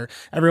eat better.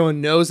 Everyone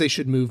knows they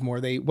should move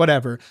more,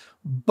 whatever.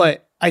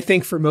 But I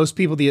think for most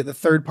people, the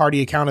third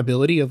party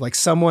accountability of like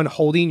someone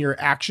holding your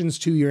actions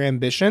to your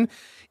ambition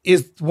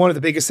is one of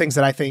the biggest things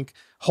that I think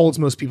holds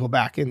most people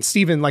back. And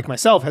Steven, like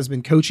myself, has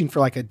been coaching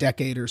for like a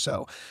decade or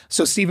so.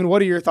 So Steven,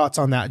 what are your thoughts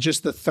on that?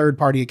 Just the third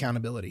party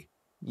accountability.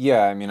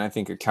 Yeah, I mean, I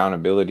think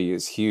accountability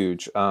is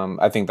huge.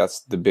 I think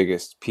that's the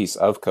biggest piece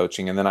of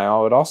coaching. And then I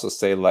would also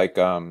say like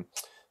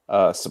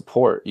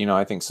support.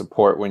 I think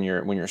support when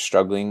you're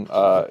struggling,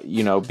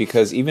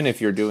 because even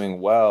if you're doing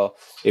well,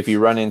 if you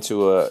run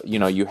into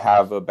you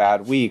have a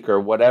bad week or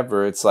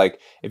whatever, it's like,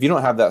 if you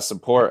don't have that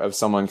support of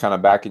someone kind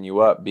of backing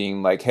you up,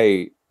 being like,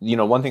 hey,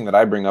 one thing that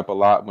I bring up a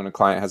lot when a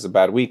client has a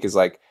bad week is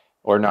like,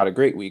 or not a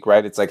great week,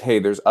 right? It's like, hey,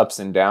 there's ups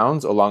and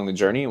downs along the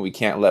journey, and we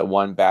can't let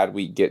one bad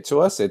week get to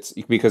us. It's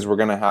because we're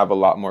going to have a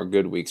lot more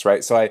good weeks,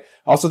 right? So I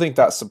also think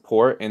that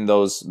support in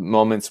those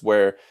moments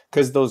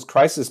because those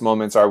crisis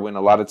moments are when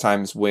a lot of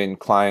times when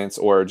clients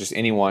or just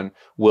anyone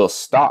will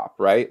stop,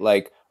 right?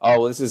 Like,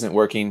 oh, well, this isn't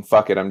working.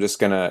 Fuck it. I'm just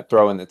going to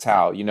throw in the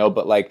towel,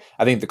 But like,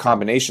 I think the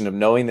combination of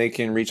knowing they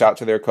can reach out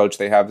to their coach,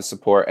 they have the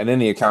support, and then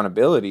the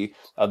accountability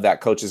of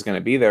that coach is going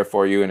to be there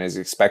for you and is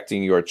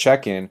expecting your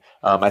check-in.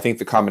 I think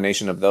the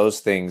combination of those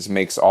things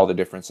makes all the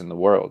difference in the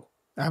world.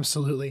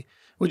 Absolutely.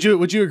 Would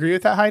you agree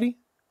with that, Heidi?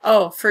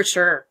 Oh, for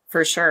sure.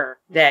 For sure.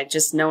 That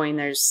just knowing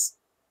there's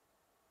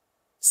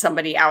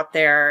somebody out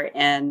there,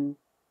 and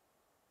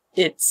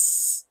it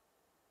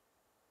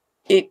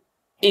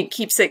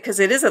keeps it, because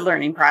it is a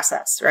learning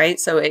process, right?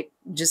 So it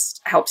just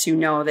helps you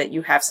know that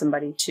you have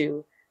somebody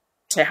to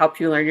to help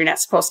you learn. You're not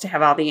supposed to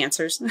have all the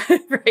answers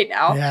right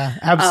now. Yeah,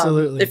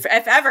 absolutely. If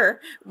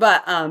ever,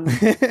 but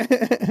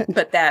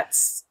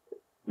that's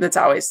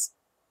always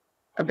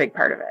a big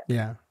part of it.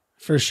 Yeah,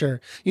 for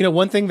sure.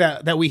 One thing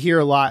that we hear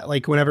a lot,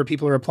 like whenever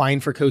people are applying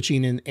for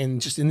coaching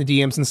and just in the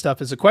DMs and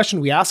stuff, is a question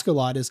we ask a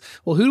lot is,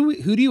 well, who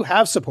do you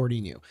have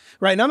supporting you?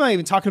 Right. And I'm not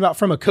even talking about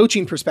from a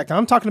coaching perspective.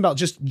 I'm talking about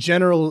just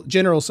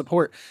general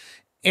support.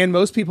 And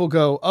most people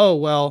go, oh,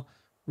 well,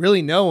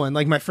 really no one.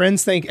 Like my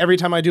friends think every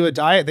time I do a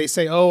diet, they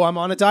say, oh, I'm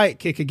on a diet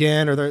kick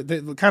again. Or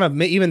they're kind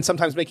of even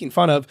sometimes making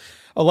fun of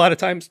a lot of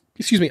times,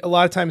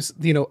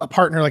 a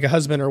partner like a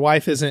husband or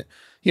wife isn't,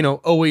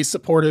 always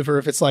supportive. Or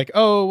if it's like,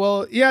 oh,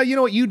 well, yeah, you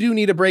know what, you do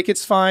need a break.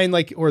 It's fine.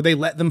 Like, or they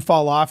let them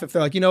fall off. If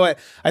they're like, you know what,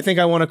 I think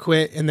I want to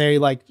quit. And they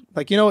like,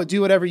 you know what, do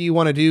whatever you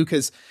want to do.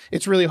 Cause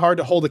it's really hard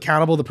to hold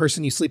accountable the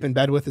person you sleep in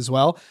bed with as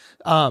well.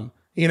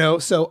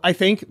 So I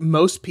think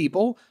most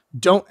people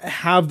don't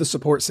have the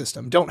support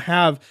system, don't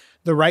have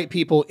the right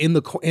people in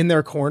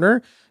their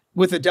corner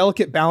with a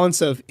delicate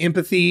balance of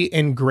empathy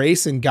and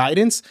grace and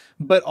guidance,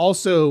 but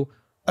also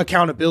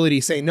accountability,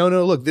 saying, no,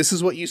 look, this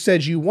is what you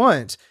said you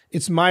want.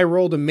 It's my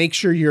role to make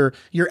sure your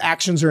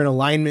actions are in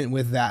alignment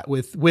with that,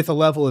 with a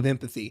level of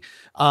empathy.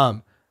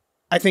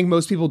 I think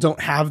most people don't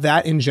have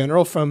that in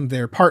general from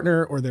their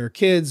partner or their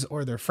kids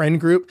or their friend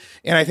group.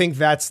 And I think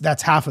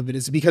that's half of it,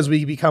 is because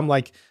we become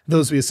like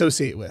those we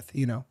associate with,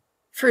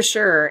 For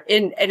sure.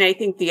 And I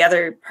think the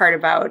other part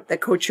about the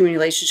coaching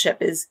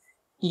relationship is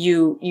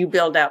you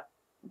build up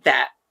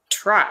that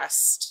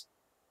trust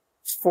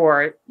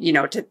for,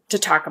 to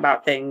talk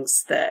about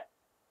things that,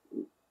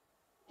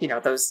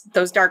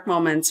 those dark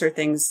moments or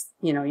things,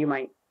 you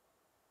might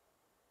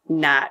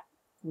not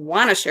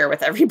want to share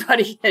with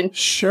everybody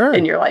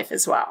in your life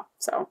as well.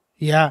 So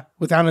yeah,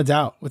 without a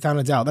doubt.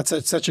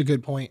 That's such a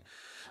good point.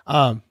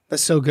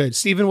 That's so good.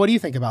 Stephen, what do you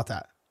think about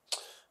that?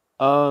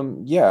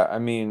 Yeah, I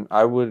mean,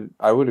 I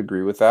would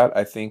agree with that.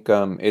 I think,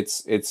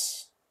 it's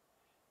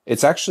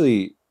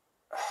actually,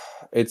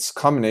 it's a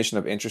combination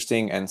of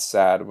interesting and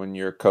sad when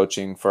you're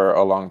coaching for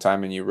a long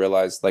time and you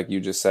realize, like you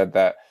just said,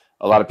 that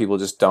a lot of people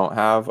just don't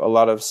have a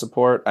lot of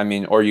support. I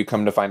mean, or you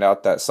come to find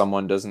out that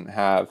someone doesn't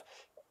have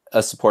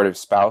a supportive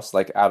spouse,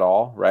 like at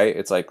all, right?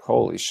 It's like,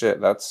 holy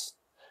shit,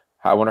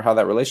 I wonder how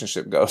that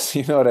relationship goes.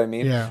 You know what I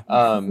mean?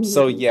 Yeah.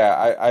 So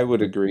yeah, I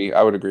would agree.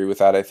 I would agree with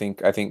that. I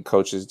think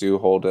coaches do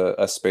hold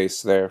a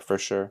space there for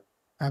sure.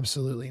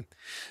 Absolutely.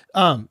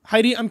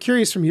 Heidi, I'm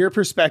curious from your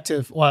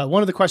perspective.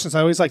 One of the questions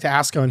I always like to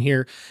ask on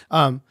here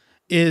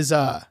is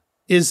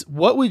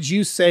what would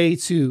you say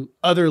to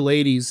other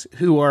ladies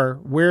who are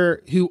where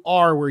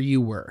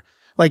you were?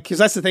 Like, cause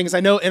that's the thing is I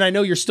know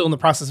you're still in the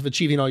process of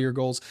achieving all your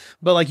goals,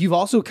 but like you've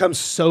also come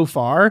so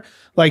far,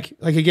 like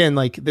again,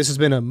 like this has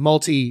been a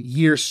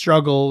multi-year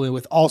struggle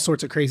with all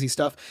sorts of crazy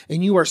stuff.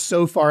 And you are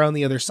so far on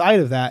the other side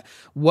of that.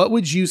 What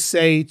would you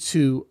say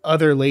to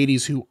other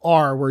ladies who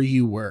are where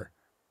you were?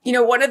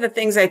 One of the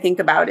things I think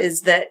about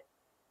is that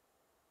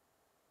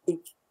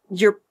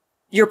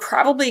you're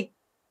probably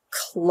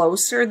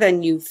closer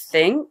than you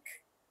think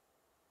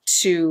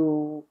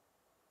to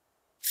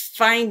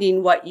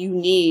finding what you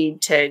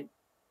need to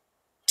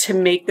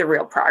make the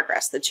real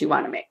progress that you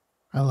want to make.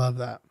 I love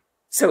that.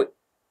 So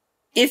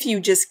if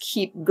you just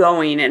keep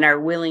going and are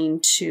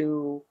willing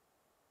to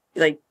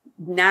like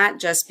not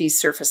just be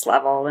surface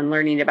level and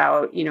learning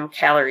about,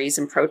 calories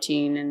and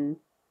protein and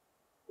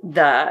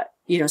the,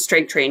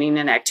 strength training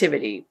and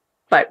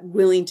but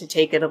willing to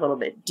take it a little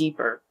bit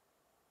deeper,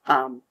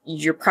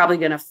 you're probably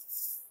going to,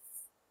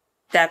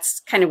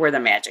 that's kind of where the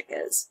magic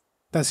is.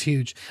 That's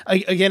huge.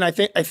 Again, I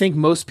think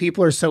most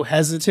people are so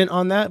hesitant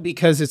on that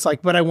because it's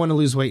like, but I want to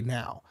lose weight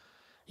now.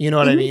 You know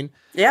what I mean?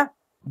 Yeah.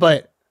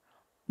 But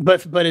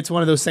it's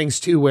one of those things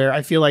too, where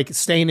I feel like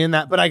staying in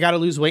that, but I got to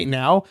lose weight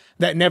now,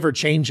 that never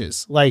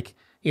changes. Like,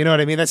 you know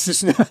what I mean? That's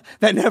just,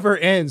 that never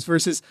ends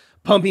versus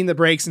pumping the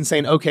brakes and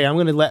saying, okay, I'm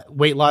going to let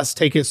weight loss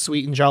take a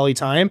sweet and jolly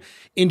time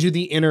into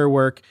the inner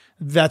work.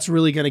 That's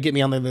really going to get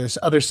me on the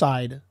other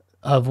side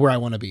of where I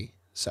want to be.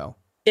 So.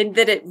 And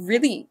that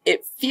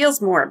it feels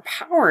more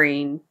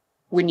empowering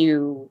when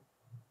you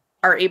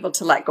are able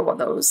to let go of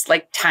those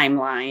like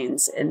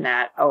timelines and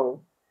that,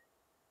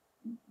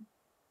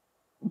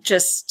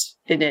 just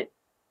in it,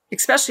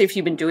 especially if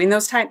you've been doing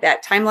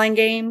that timeline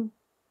game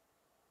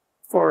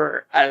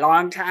for a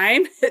long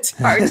time, it's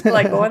hard to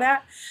let go of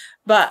that.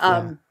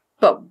 But,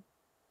 but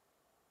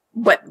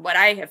what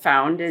I have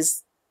found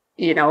is,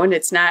 and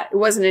it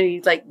wasn't any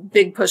like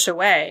big push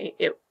away.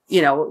 It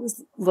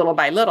was little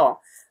by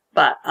little.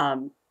 But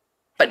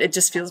it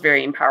just feels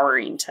very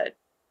empowering to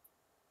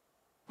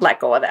let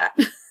go of that.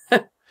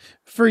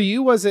 For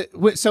you, was it,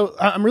 so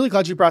I'm really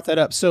glad you brought that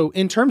up. So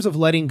in terms of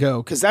letting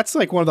go, because that's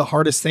like one of the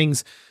hardest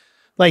things,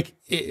 like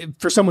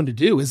for someone to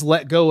do is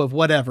let go of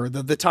whatever,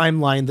 the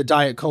timeline, the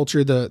diet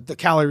culture, the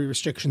calorie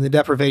restriction, the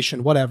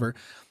deprivation, whatever.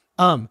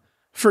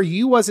 For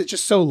you, was it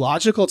just so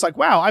logical? It's like,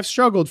 wow, I've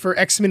struggled for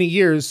X many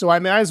years, so I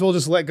might as well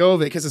just let go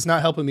of it because it's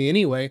not helping me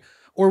anyway.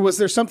 Or was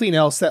there something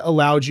else that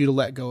allowed you to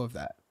let go of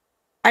that?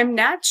 I'm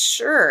not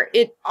sure.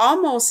 It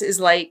almost is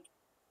like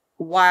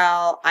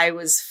while I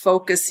was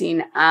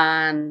focusing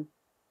on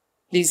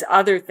these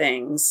other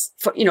things,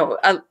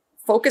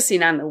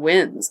 focusing on the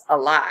wins a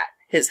lot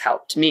has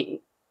helped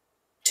me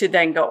to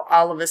then go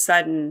all of a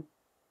sudden,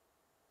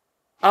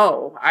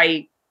 oh,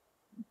 I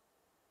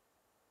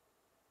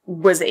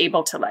was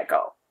able to let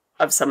go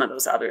of some of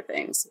those other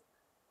things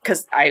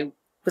because I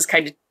was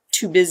kind of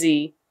too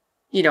busy,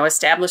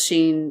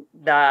 establishing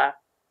the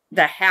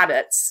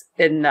habits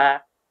and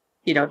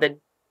the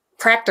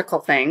practical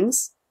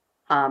things,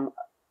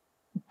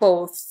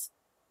 both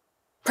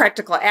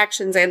practical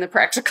actions and the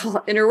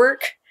practical inner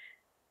work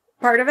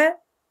part of it.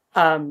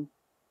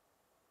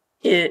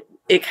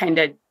 It kind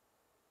of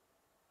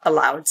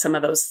allowed some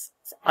of those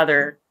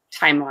other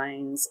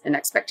timelines and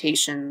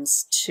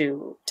expectations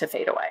to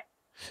fade away.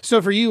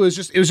 So for you, it was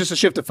just a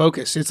shift of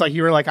focus. It's like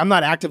you were like, I'm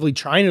not actively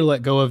trying to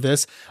let go of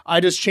this. I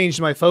just changed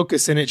my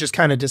focus and it just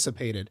kind of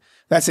dissipated.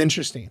 That's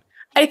interesting.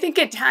 I think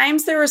at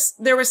times there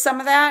was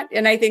some of that.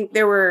 And I think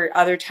there were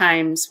other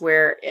times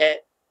where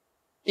it,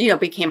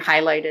 became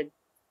highlighted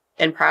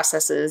in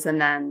processes.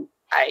 And then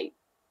I,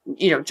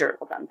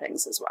 journaled on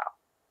things as well.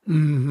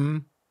 Mm-hmm.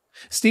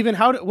 Stephen,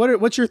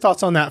 what's your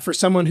thoughts on that for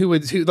someone who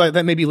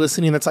that may be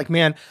listening? That's like,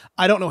 man,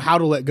 I don't know how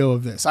to let go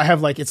of this. I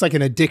have it's like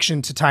an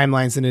addiction to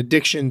timelines, an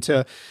addiction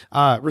to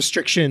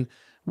restriction,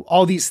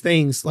 all these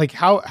things. Like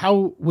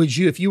how would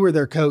you, if you were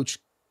their coach,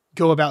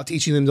 go about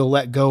teaching them to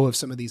let go of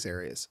some of these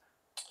areas?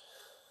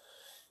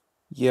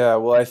 Yeah,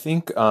 well, I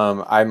think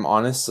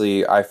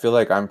I feel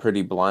like I'm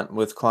pretty blunt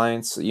with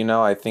clients.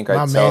 I think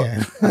I tell,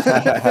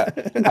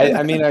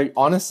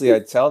 I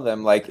tell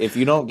them, like, if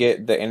you don't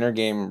get the inner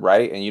game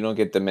right and you don't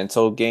get the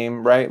mental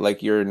game right,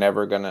 like, you're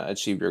never going to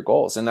achieve your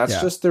goals. And that's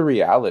just the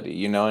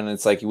reality, and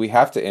it's like, we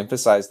have to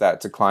emphasize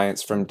that to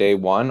clients from day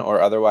one, or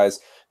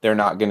otherwise they're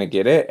not going to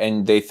get it.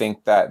 And they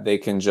think that they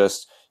can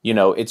just,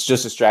 it's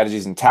just a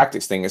strategies and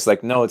tactics thing. It's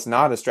like, no, it's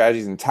not a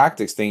strategies and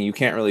tactics thing. You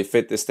can't really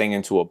fit this thing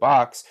into a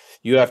box.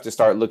 You have to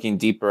start looking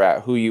deeper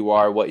at who you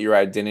are, what your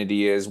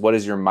identity is, what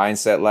is your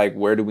mindset like,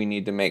 where do we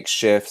need to make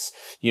shifts,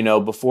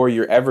 before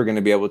you're ever going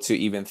to be able to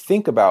even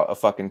think about a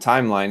fucking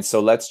timeline. So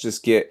let's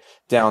just get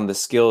down the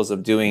skills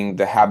of doing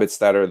the habits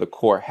that are the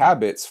core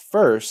habits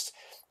first.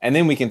 And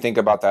then we can think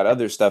about that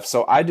other stuff.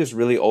 So I just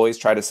really always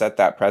try to set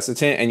that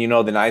precedent. And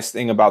the nice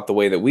thing about the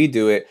way that we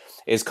do it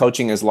is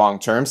coaching is long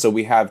term. So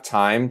we have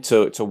time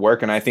to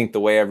work. And I think the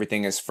way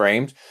everything is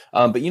framed.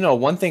 But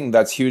one thing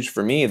that's huge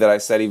for me that I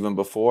said even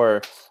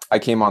before I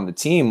came on the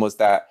team was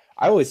that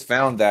I always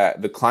found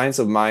that the clients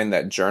of mine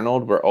that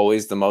journaled were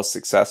always the most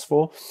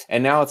successful.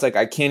 And now it's like,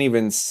 I can't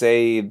even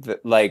say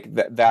that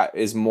that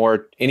is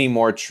any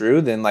more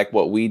true than like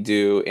what we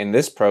do in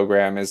this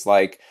program is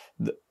like,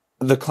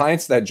 the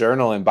clients that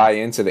journal and buy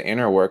into the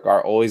inner work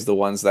are always the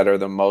ones that are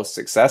the most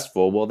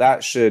successful. Well,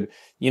 that should,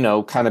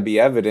 kind of be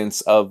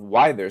evidence of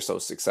why they're so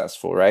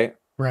successful, right?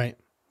 Right.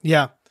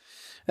 Yeah.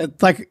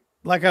 Like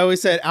I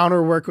always said,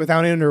 outer work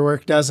without inner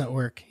work doesn't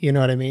work. You know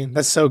what I mean?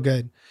 That's so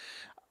good.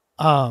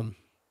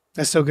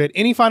 That's so good.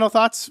 Any final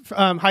thoughts,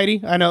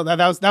 Heidi? I know that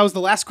was the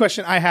last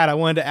question I had. I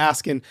wanted to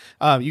ask, and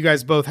you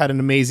guys both had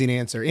an amazing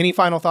answer. Any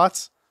final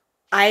thoughts?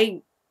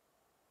 I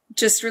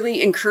just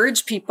really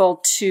encourage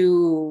people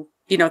to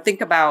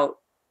think about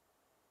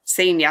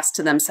saying yes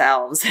to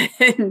themselves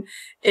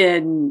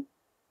and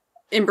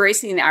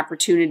embracing the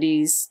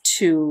opportunities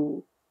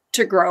to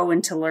grow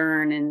and to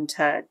learn and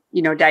to,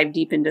 dive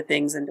deep into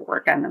things and to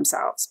work on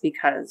themselves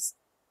because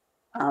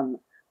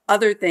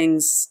other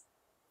things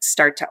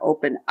start to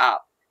open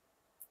up.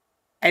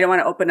 I don't want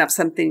to open up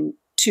something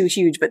too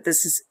huge, but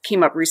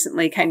came up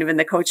recently kind of in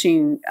the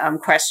coaching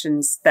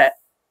questions that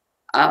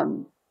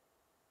the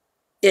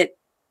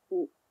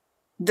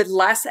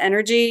less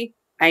energy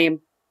I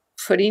am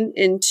putting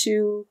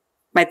into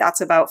my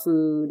thoughts about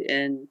food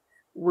and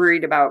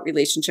worried about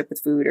relationship with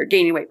food or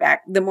gaining weight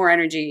back, the more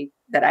energy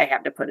that I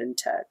have to put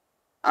into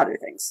other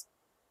things.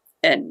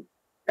 And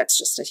that's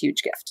just a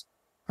huge gift.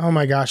 Oh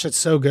my gosh, it's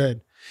so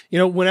good.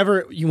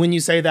 When you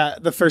say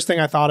that, the first thing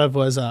I thought of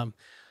was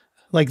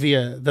like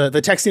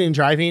the texting and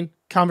driving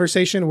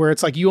conversation where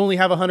it's like you only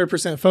have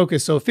 100%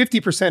 focus. So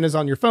 50% is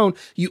on your phone,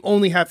 you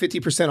only have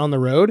 50% on the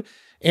road.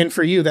 And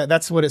for you,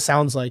 that's what it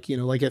sounds like,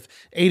 like if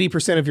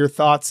 80% of your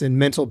thoughts and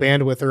mental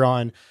bandwidth are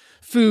on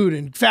food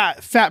and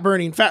fat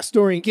burning, fat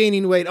storing,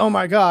 gaining weight. Oh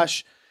my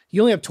gosh,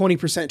 you only have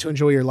 20% to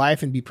enjoy your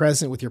life and be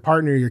present with your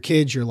partner, your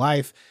kids, your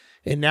life.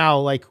 And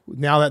now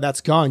that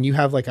that's gone, you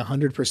have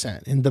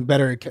 100%, and the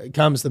better it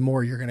comes, the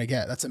more you're going to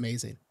get. That's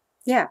amazing.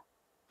 Yeah.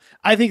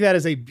 I think that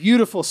is a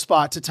beautiful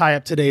spot to tie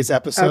up today's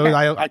episode.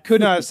 Okay. I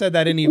could not have said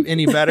that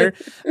any better.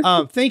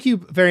 Thank you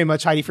very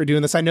much, Heidi, for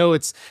doing this. I know,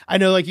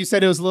 like you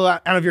said, it was a little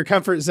out of your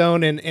comfort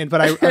zone,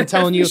 but I'm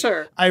telling you,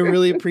 sure. I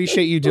really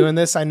appreciate you doing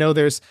this. I know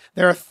there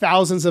are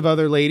thousands of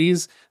other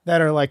ladies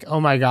that are like, oh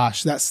my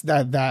gosh,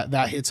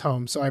 that hits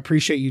home. So I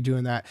appreciate you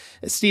doing that.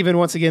 Stephen,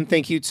 once again,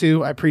 thank you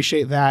too. I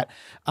appreciate that.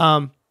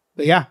 But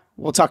yeah,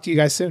 we'll talk to you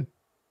guys soon.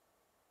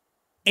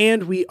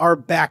 And we are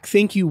back.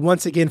 Thank you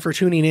once again for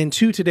tuning in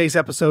to today's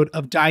episode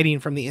of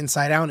Dieting from the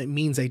Inside Out. It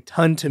means a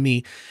ton to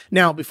me.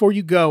 Now, before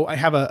you go, I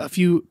have a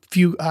few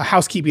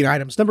housekeeping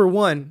items. Number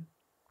one,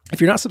 if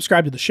you're not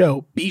subscribed to the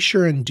show, be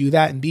sure and do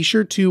that. And be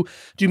sure to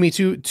do me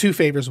two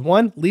favors.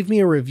 One, leave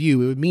me a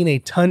review. It would mean a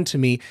ton to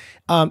me.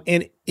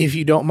 And if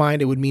you don't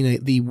mind, it would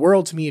mean the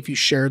world to me if you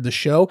shared the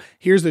show.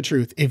 Here's the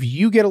truth. If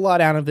you get a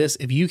lot out of this,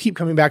 if you keep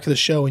coming back to the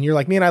show and you're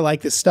like, man, I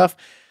like this stuff,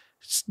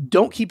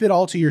 don't keep it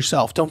all to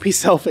yourself. Don't be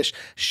selfish.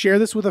 Share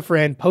this with a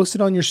friend, post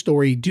it on your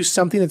story, do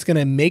something that's going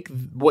to make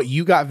what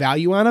you got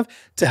value out of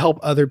to help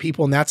other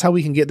people. And that's how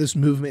we can get this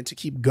movement to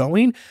keep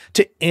going,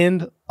 to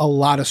end a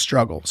lot of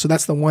struggle. So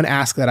that's the one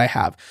ask that I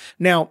have.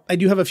 Now, I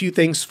do have a few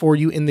things for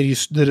you in the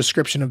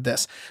description of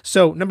this.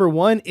 So number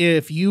one,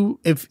 if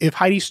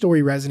Heidi's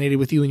story resonated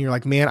with you and you're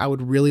like, man, I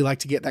would really like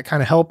to get that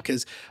kind of help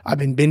because I've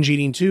been binge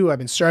eating too. I've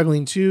been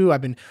struggling too.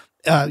 I've been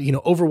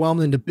overwhelmed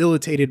and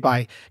debilitated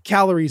by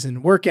calories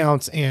and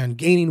workouts and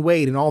gaining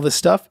weight and all this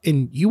stuff,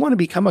 and you want to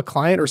become a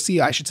client or see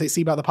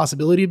about the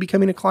possibility of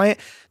becoming a client,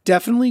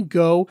 definitely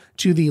go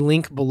to the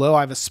link below.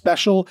 I have a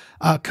special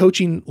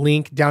coaching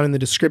link down in the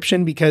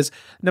description because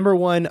number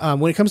one,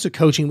 when it comes to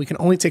coaching, we can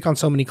only take on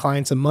so many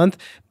clients a month,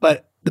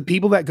 but the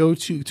people that go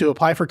to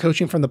apply for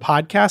coaching from the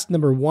podcast,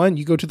 number one,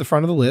 you go to the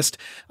front of the list,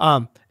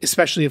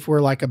 especially if we're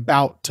like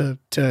about to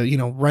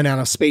run out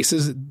of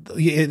spaces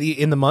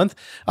in the month.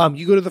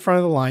 You go to the front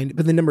of the line.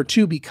 But then number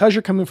two, because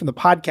you're coming from the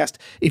podcast,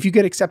 if you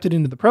get accepted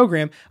into the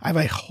program, I have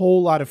a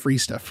whole lot of free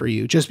stuff for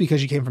you just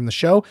because you came from the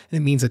show. And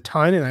it means a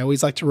ton. And I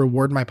always like to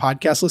reward my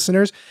podcast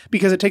listeners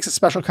because it takes a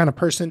special kind of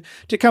person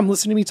to come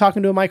listen to me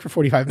talking to a mic for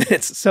 45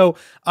 minutes. So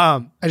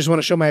I just want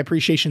to show my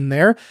appreciation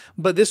there.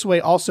 But this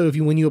way also,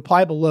 when you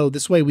apply below,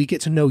 this way we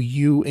get to know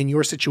you and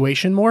your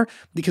situation more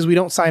because we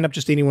don't sign up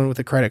just anyone with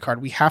a credit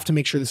card. We have to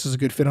make sure this is a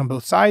good fit on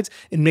both sides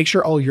and make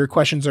sure all your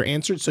questions are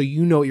answered so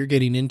you know what you're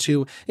getting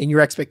into and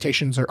your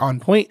expectations are on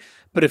point.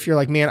 But if you're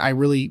like, man, I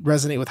really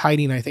resonate with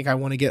Heidi and I think I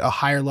want to get a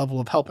higher level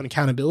of help and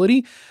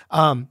accountability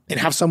and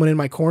have someone in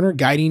my corner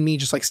guiding me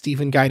just like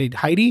Stephen guided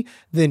Heidi,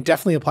 then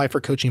definitely apply for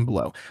coaching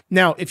below.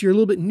 Now, if you're a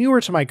little bit newer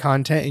to my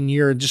content and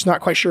you're just not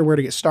quite sure where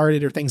to get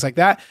started or things like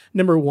that,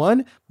 number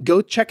one,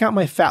 go check out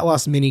my fat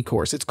loss mini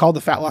course. It's called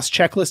the Fat Loss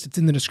Checklist. It's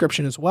in the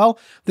description as well.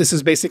 This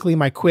is basically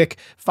my quick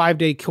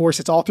 5-day course.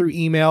 It's all through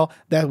email.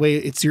 That way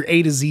it's your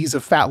A to Z's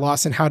of fat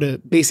loss and how to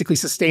basically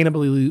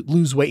sustainably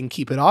lose weight and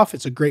keep it off.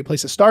 It's a great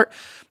place to start.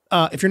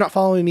 If you're not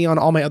following me on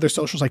all my other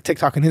socials like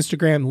TikTok and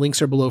Instagram,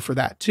 links are below for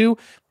that too.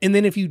 And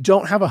then if you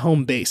don't have a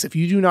home base, if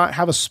you do not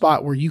have a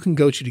spot where you can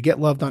go to get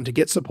loved on, to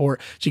get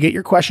support, to get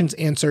your questions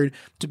answered,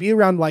 to be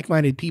around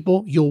like-minded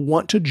people, you'll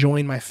want to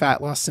join my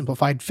Fat Loss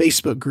Simplified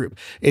Facebook group.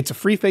 It's a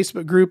free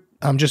Facebook group.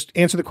 Just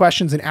answer the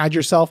questions and add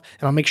yourself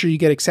and I'll make sure you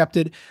get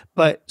accepted.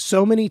 But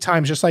so many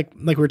times, just like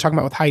we were talking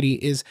about with Heidi,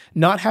 is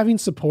not having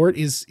support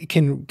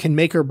can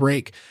make or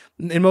break,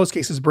 in most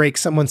cases, break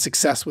someone's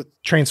success with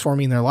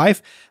transforming their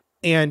life.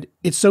 And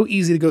it's so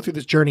easy to go through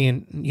this journey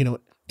and,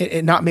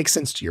 it not make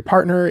sense to your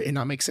partner. It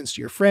not make sense to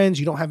your friends.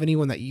 You don't have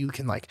anyone that you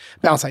can like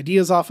bounce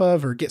ideas off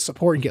of or get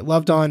support and get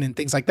loved on and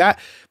things like that.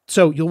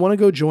 So you'll want to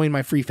go join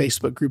my free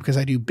Facebook group because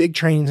I do big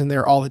trainings in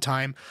there all the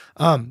time.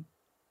 I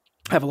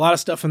have a lot of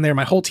stuff in there.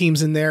 My whole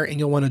team's in there and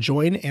you'll want to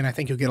join and I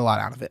think you'll get a lot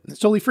out of it. It's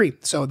totally free.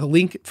 So the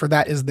link for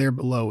that is there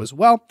below as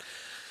well.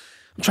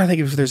 I'm trying to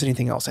think if there's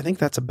anything else. I think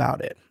that's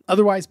about it.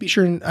 Otherwise, be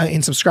sure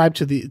and subscribe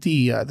to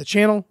the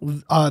channel.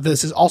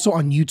 This is also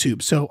on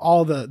YouTube. So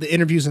all the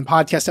interviews and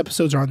podcast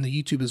episodes are on the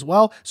YouTube as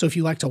well. So if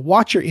you like to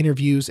watch your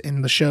interviews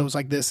and the shows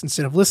like this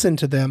instead of listen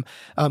to them,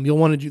 you'll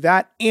want to do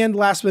that. And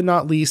last but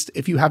not least,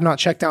 if you have not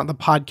checked out the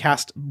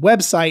podcast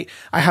website,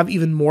 I have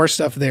even more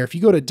stuff there. If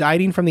you go to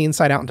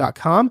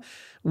dietingfromtheinsideout.com,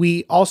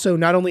 we also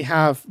not only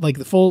have like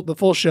the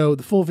full show,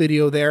 the full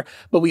video there,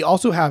 but we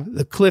also have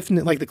the cliff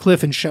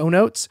and show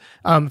notes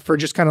for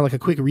just kind of like a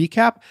quick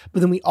recap. But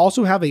then we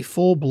also have a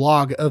full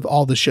blog of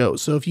all the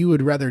shows. So if you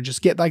would rather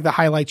just get like the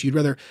highlights, you'd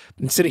rather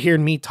instead of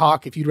hearing me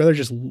talk, if you'd rather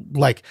just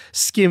like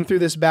skim through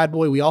this bad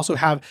boy, we also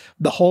have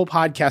the whole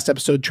podcast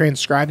episode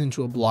transcribed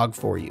into a blog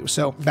for you.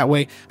 So that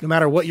way, no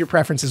matter what your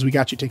preference is, we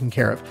got you taken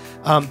care of.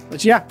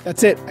 But yeah,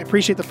 that's it. I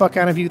appreciate the fuck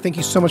out of you. Thank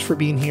you so much for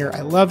being here.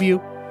 I love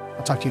you.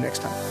 I'll talk to you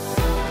next time.